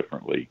little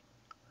differently.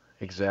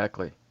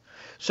 Exactly.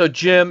 So,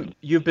 Jim,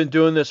 you've been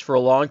doing this for a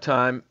long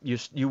time.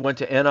 You went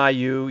to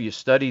NIU, you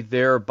studied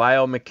there,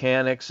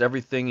 biomechanics,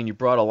 everything, and you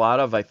brought a lot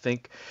of, I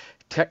think,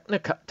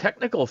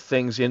 technical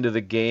things into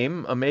the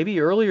game, maybe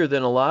earlier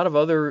than a lot of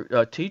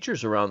other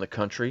teachers around the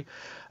country.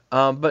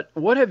 But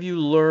what have you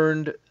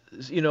learned,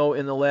 in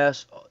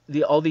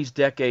the all these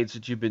decades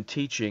that you've been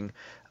teaching?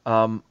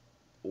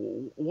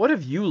 What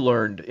have you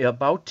learned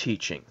about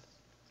teaching?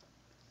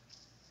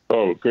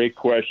 Oh, great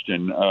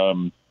question.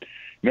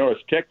 As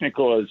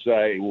technical as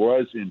I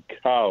was in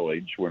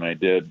college when I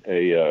did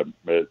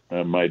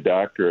my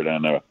doctorate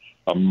on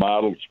a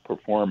model's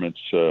performance,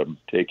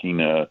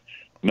 taking a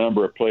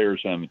number of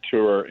players on the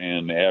tour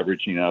and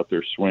averaging out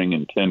their swing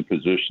in 10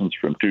 positions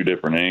from 2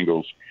 different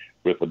angles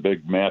with a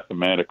big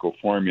mathematical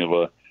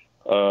formula,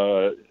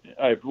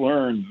 I've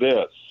learned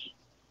this.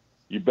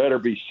 You better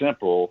be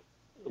simple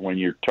when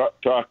you're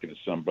talking to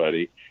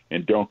somebody,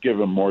 and don't give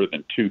them more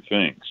than 2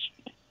 things,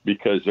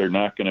 because they're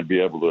not going to be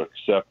able to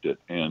accept it.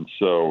 And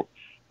so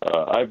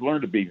I've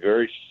learned to be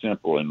very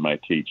simple in my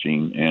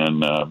teaching,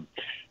 and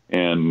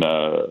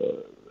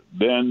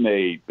then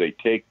they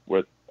take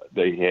what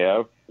they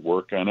have,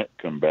 work on it,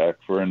 come back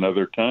for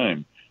another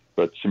time.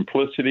 But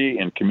simplicity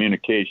and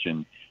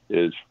communication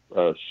is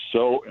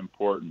so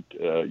important.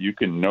 You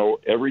can know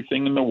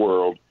everything in the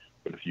world,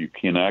 but if you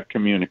cannot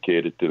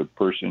communicate it to the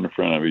person in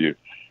front of you,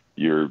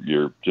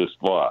 you're just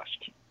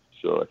lost.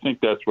 So I think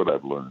that's what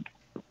I've learned.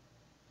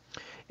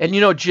 And,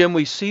 Jim,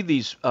 we see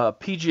these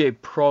PGA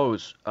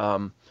pros,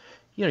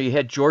 you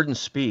had Jordan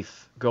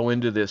Spieth go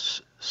into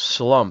this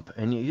slump,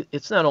 and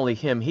it's not only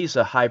him, he's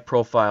a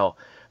high-profile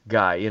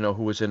guy,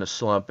 who was in a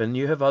slump, and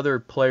you have other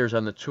players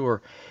on the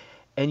tour,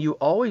 and you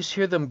always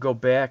hear them go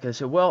back and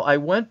say, well, I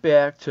went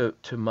back to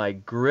my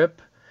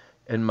grip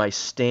and my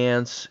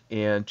stance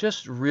and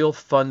just real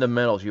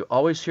fundamentals. You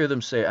always hear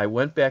them say, I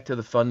went back to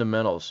the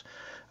fundamentals.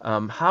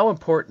 How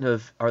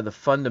important are the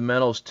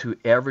fundamentals to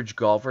average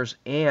golfers,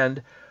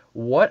 and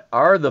what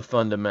are the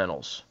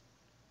fundamentals?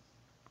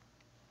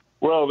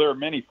 Well, there are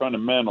many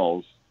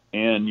fundamentals,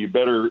 and you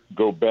better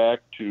go back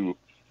to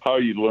how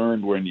you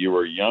learned when you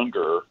were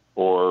younger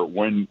or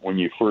when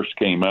you first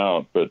came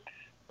out. But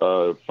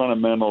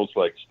fundamentals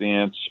like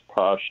stance,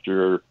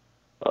 posture,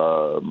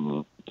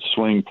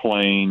 swing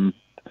plane,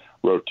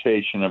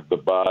 rotation of the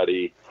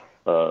body,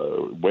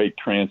 weight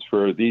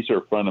transfer, these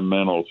are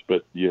fundamentals,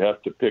 but you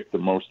have to pick the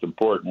most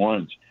important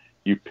ones.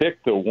 You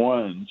pick the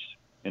ones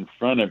in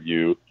front of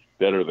you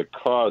that are the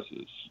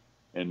causes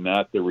and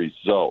not the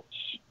results.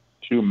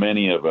 Too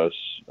many of us,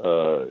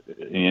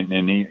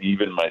 and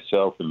even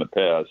myself in the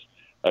past,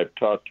 I've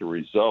taught to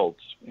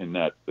results and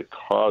not the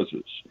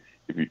causes.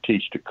 If you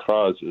teach the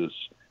causes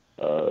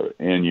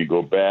and you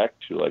go back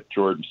to, like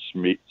Jordan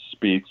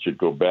Spieth should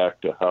go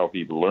back to how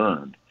he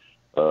learned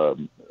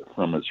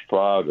from his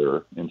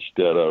father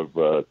instead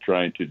of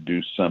trying to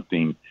do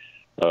something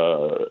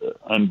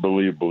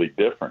unbelievably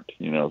different,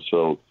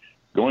 So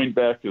going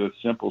back to the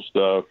simple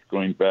stuff,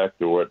 going back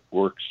to what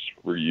works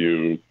for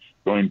you,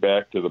 going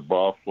back to the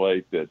ball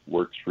flight that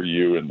works for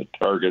you and the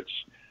targets,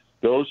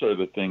 those are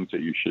the things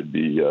that you should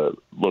be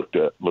looked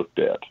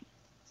at.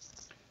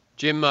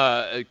 Jim,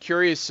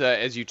 curious,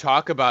 as you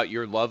talk about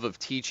your love of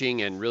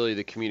teaching and really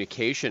the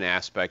communication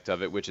aspect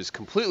of it, which is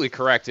completely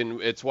correct,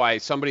 and it's why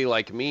somebody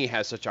like me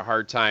has such a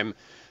hard time.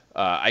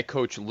 I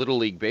coach Little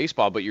League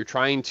Baseball, but you're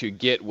trying to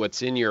get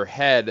what's in your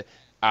head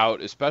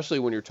out, especially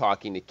when you're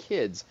talking to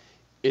kids.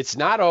 It's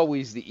not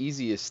always the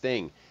easiest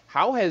thing.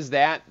 How has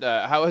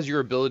your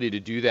ability to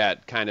do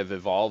that kind of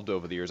evolved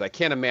over the years? I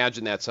can't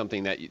imagine that's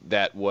something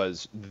that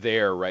was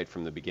there right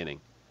from the beginning.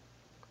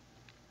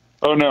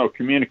 Oh, no,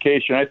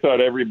 communication. I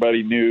thought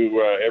everybody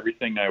knew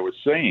everything I was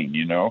saying,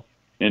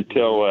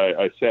 until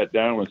I sat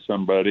down with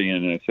somebody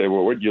and I said,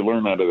 well, what did you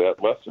learn out of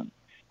that lesson?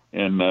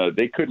 And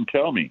they couldn't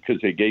tell me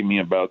because they gave me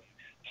about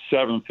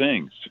 7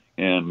 things.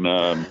 And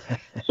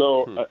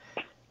so,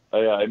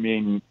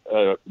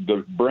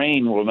 the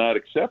brain will not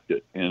accept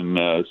it.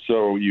 And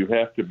so you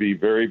have to be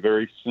very,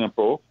 very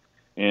simple.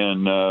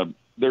 And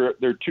there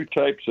are 2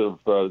 types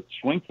of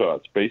swing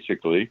thoughts,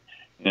 basically.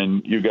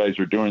 And you guys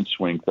are doing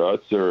swing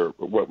thoughts. They're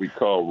what we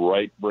call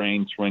right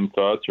brain swing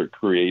thoughts, or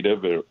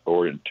creative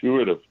or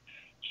intuitive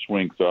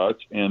swing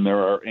thoughts. And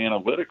there are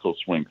analytical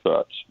swing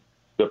thoughts.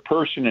 The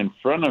person in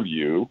front of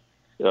you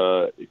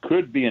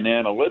could be an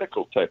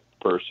analytical type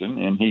person,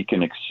 and he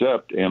can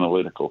accept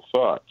analytical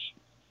thoughts.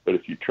 But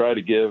if you try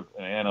to give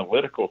an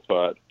analytical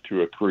thought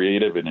to a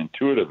creative and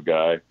intuitive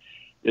guy,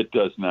 it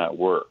does not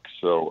work.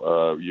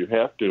 So you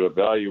have to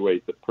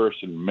evaluate the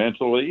person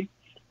mentally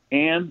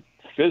and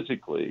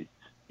physically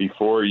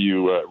before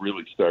you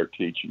really start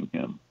teaching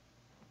him.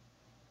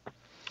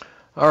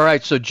 All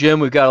right, so Jim,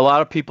 we've got a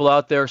lot of people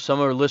out there.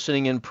 Some are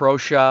listening in pro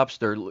shops.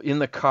 They're in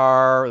the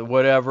car,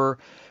 whatever,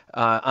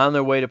 on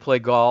their way to play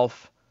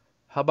golf.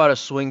 How about a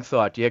swing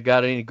thought? Do you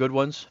got any good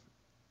ones?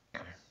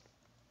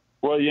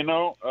 Well,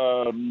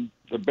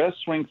 the best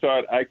swing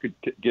thought I could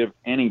give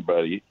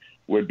anybody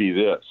would be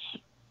this.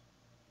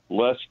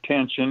 Less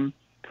tension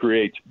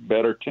creates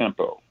better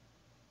tempo.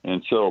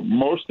 And so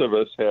most of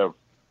us have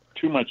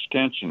too much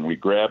tension. We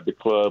grab the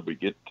club, we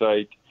get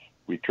tight,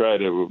 we try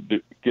to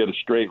get a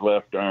straight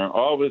left arm,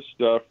 all this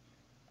stuff.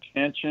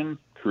 Tension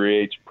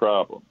creates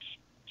problems.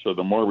 So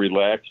the more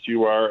relaxed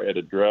you are at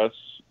address,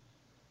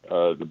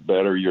 the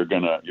better your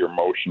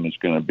motion is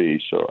gonna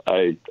be. So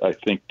I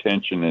think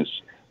tension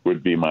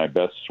would be my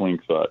best swing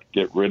thought.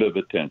 Get rid of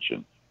the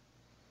tension.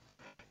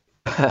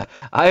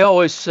 I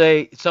always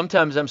say,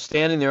 sometimes I'm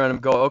standing there and I'm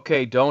go,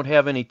 okay, don't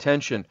have any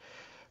tension,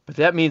 but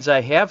that means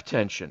I have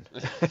tension.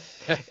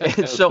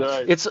 And so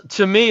right.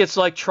 To me, it's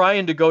like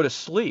trying to go to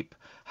sleep.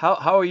 How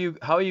are you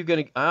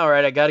going to, all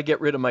right, I got to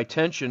get rid of my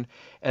tension.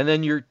 And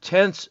then you're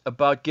tense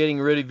about getting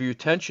rid of your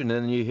tension,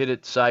 and then you hit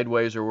it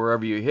sideways or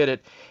wherever you hit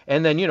it.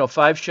 And then,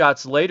 5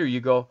 shots later, you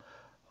go,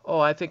 oh,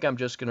 I think I'm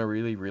just going to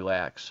really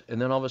relax.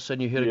 And then all of a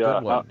sudden you hit a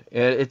good one.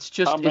 It's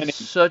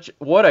just,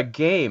 what a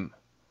game.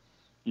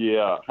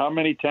 Yeah. How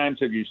many times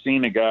have you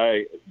seen a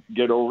guy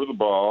get over the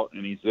ball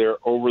and he's there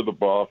over the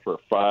ball for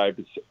 5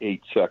 to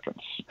 8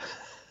 seconds?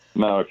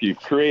 Now, if you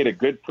create a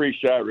good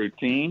pre-shot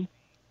routine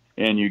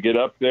and you get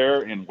up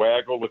there and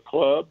waggle the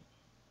club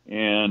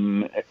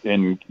and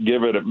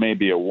give it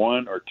maybe a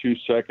 1 or 2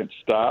 second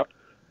stop,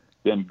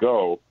 then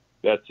go.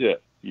 That's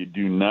it. You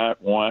do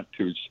not want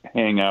to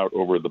hang out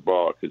over the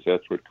ball because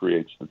that's what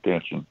creates the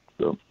tension.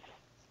 So.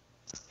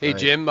 Hey,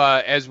 Jim,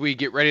 as we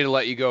get ready to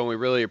let you go, and we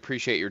really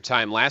appreciate your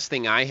time, last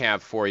thing I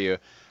have for you,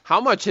 how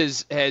much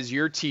has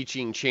your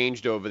teaching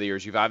changed over the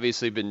years? You've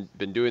obviously been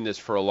doing this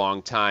for a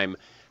long time.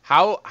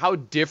 How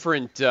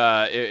different,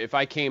 if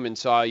I came and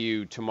saw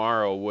you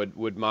tomorrow,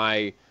 would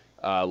my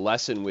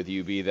lesson with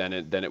you be than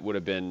it would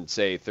have been,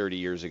 say, 30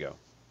 years ago?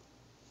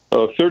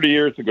 30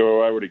 years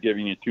ago, I would have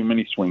given you too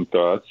many swing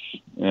thoughts,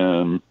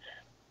 and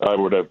I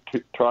would have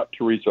taught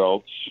to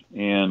results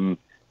and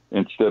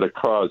instead of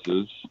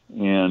causes,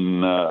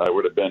 and I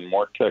would have been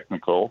more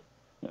technical.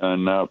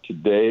 And now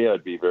today,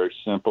 I'd be very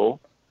simple,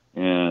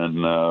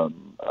 and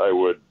I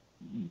would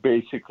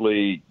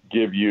basically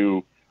give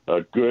you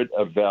a good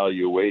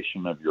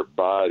evaluation of your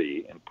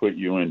body and put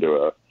you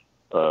into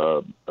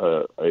a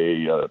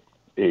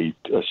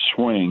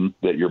swing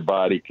that your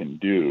body can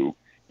do,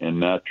 and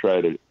not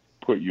try to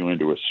put you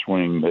into a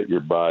swing that your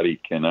body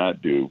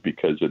cannot do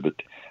because of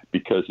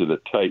the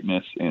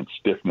tightness and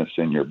stiffness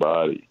in your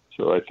body.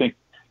 So I think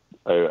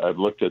I've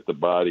looked at the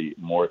body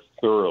more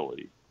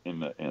thoroughly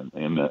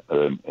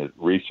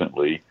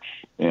recently,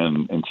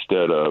 and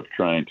instead of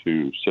trying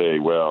to say,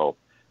 well,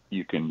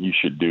 you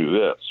should do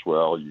this.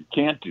 Well, you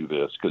can't do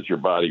this because your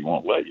body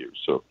won't let you.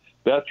 So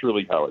that's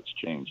really how it's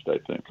changed, I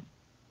think.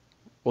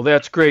 Well,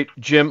 that's great,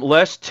 Jim.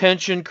 Less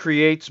tension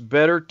creates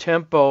better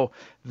tempo.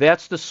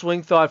 That's the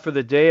swing thought for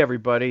the day,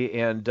 everybody.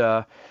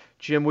 And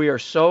Jim, we are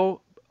so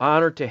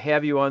honored to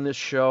have you on this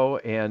show,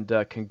 and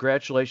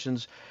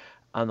congratulations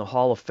on the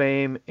Hall of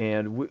Fame,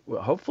 and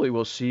hopefully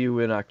we'll see you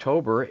in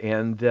October,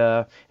 and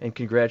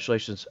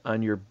congratulations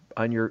on your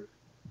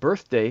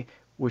birthday,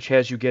 which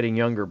has you getting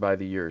younger by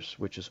the years,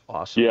 which is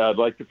awesome. Yeah, I'd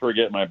like to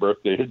forget my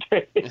birthday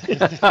today.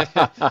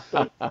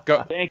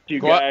 Thank you,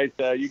 guys.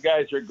 You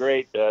guys are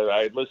great.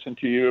 I listen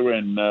to you,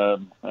 and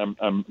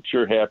I'm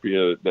sure happy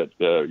that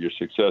you're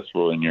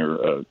successful in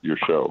your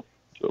show.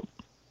 So,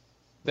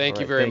 thank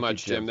you very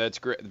much, Jim. That's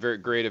great, very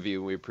great of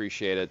you. We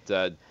appreciate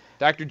it.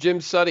 Dr. Jim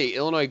Suttie,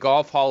 Illinois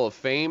Golf Hall of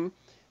Fame,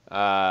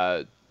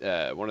 one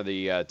of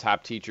the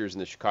top teachers in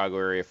the Chicago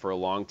area for a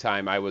long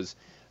time. I was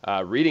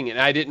reading it, and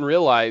I didn't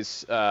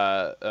realize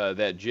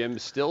that Jim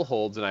still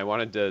holds, and I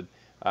wanted to,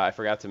 I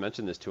forgot to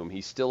mention this to him,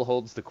 he still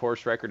holds the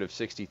course record of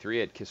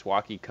 63 at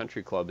Kiswaukee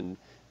Country Club in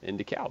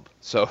DeKalb.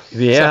 So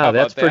yeah,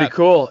 that's pretty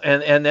cool,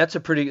 and that's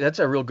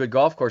a real good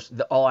golf course.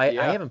 I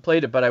haven't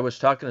played it, but I was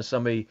talking to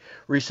somebody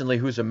recently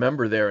who's a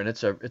member there, and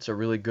it's a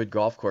really good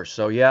golf course.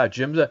 So yeah,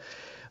 Jim's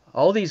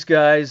all these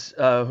guys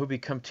who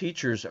become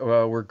teachers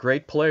were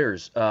great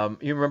players.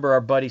 You remember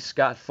our buddy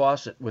Scott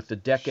Fawcett with the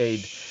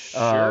decade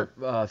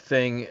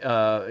thing,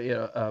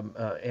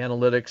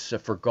 analytics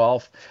for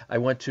golf. I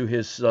went to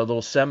his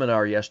little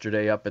seminar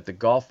yesterday up at the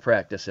golf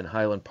practice in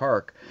Highland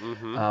Park,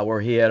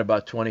 where he had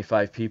about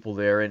 25 people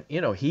there. And,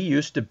 he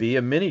used to be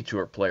a mini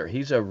tour player.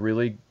 He's a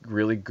really,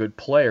 really good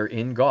player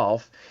in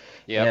golf.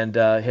 Yep. And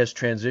has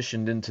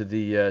transitioned into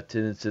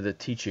the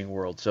teaching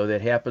world. So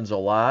that happens a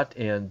lot,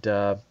 and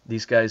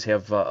these guys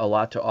have a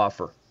lot to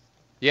offer.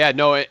 Yeah,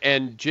 no,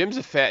 and Jim's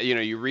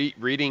you're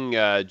reading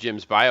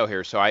Jim's bio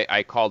here, so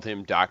I called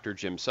him Dr.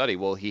 Jim Suttie.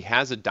 Well, he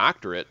has a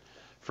doctorate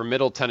from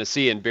Middle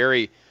Tennessee, and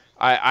Barry,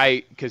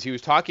 because he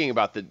was talking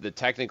about the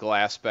technical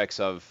aspects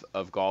of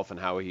golf and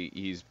how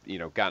he's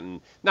gotten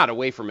not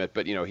away from it,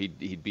 but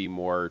he'd be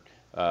more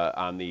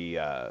on the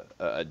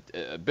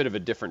a bit of a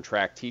different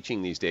track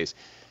teaching these days.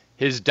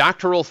 His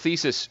doctoral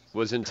thesis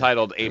was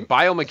entitled A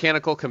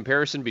Biomechanical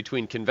Comparison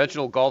Between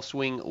Conventional Golf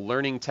Swing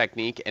Learning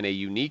Technique and a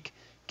Unique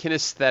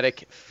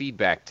Kinesthetic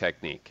Feedback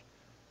Technique.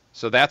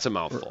 So that's a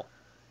mouthful.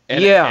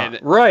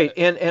 Right.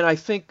 And I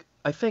think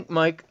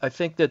Mike,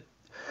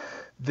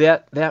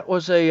 that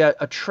was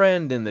a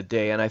trend in the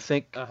day, and I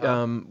think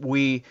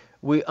we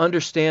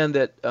understand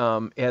that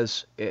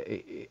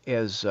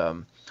as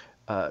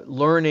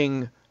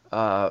learning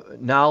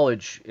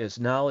knowledge, as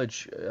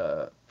knowledge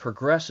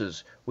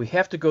progresses, we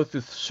have to go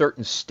through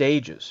certain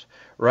stages,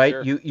 right?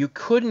 Sure. You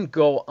couldn't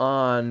go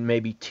on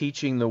maybe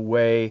teaching the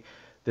way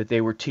that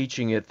they were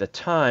teaching at the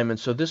time, and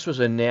so this was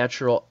a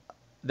natural.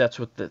 That's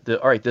what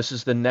all right, this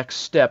is the next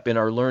step in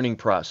our learning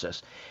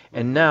process.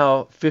 And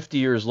now, 50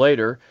 years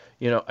later,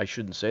 I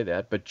shouldn't say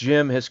that, but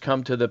Jim has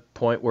come to the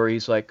point where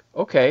he's like,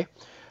 okay,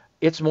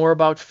 it's more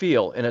about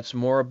feel, and it's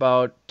more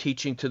about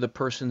teaching to the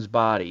person's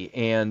body.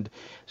 And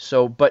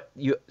so, but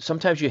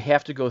sometimes you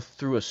have to go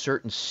through a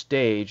certain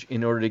stage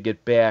in order to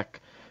get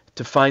back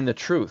to find the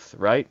truth,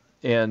 right?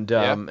 And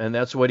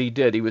that's what he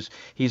did.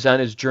 He's on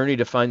his journey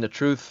to find the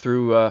truth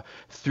through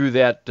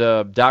that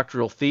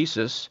doctoral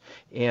thesis,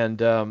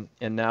 and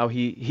now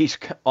he's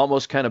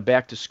almost kind of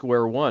back to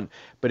square one.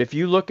 But if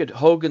you look at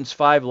Hogan's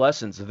 5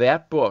 Lessons,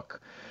 that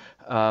book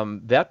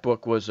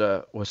was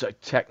a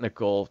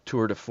technical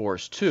tour de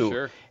force too,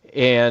 sure.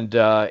 and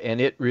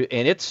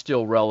it's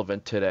still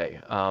relevant today.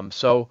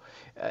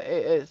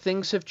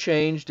 Things have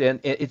changed, and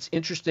it's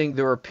interesting.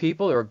 There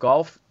are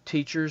golf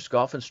teachers,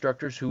 golf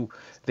instructors who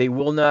they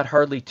will not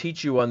hardly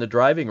teach you on the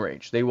driving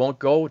range. They won't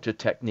go to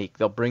technique.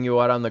 They'll bring you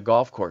out on the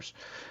golf course.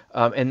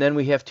 And then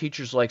we have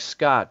teachers like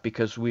Scott,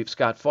 because we've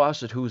Scott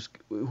Fawcett, who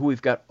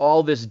we've got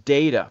all this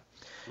data,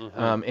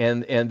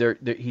 and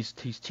he's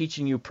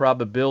teaching you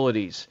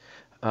probabilities,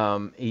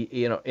 and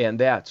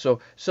that.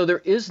 So there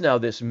is now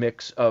this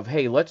mix of,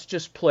 hey, let's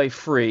just play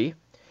free.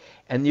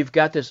 And you've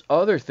got this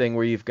other thing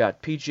where you've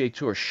got PGA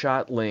Tour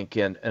ShotLink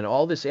and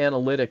all this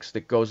analytics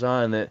that goes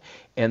on, that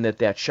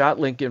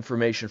ShotLink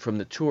information from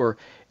the tour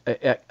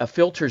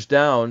filters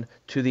down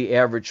to the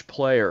average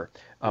player,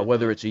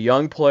 whether it's a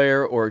young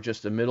player or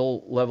just a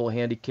middle-level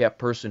handicapped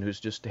person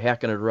who's just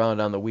hacking it around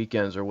on the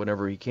weekends or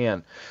whenever he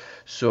can,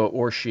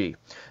 or she.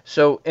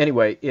 So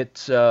anyway,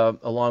 it's a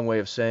long way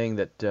of saying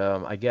that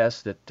I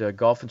guess that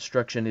golf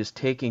instruction is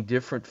taking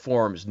different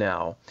forms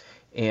now,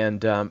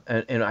 and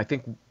I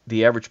think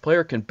the average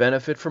player can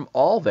benefit from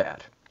all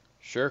that.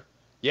 Sure.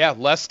 Yeah,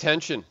 less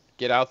tension.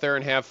 Get out there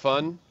and have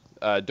fun.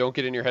 Don't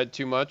get in your head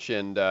too much.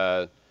 And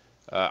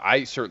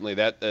I certainly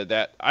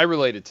I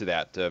related to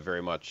that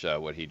very much,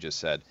 what he just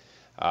said.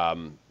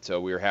 So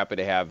we were happy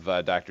to have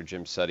Dr.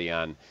 Jim Suttie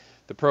on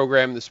the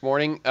program this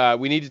morning.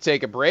 We need to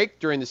take a break.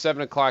 During the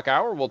 7 o'clock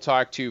hour, we'll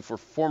talk to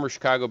former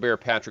Chicago Bear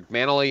Patrick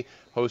Mannelly,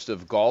 host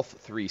of Golf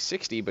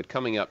 360. But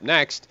coming up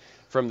next,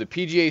 from the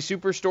PGA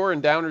Superstore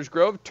in Downers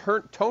Grove,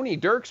 Tony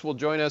Dirks will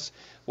join us.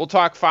 We'll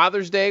talk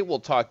Father's Day. We'll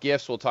talk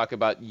gifts. We'll talk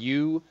about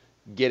you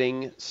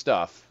getting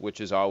stuff, which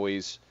is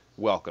always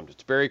welcomed.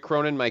 It's Barry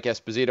Cronin, Mike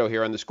Esposito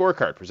here on The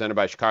Scorecard, presented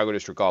by Chicago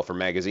District Golfer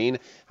Magazine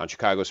on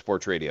Chicago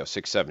Sports Radio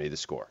 670 The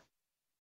Score.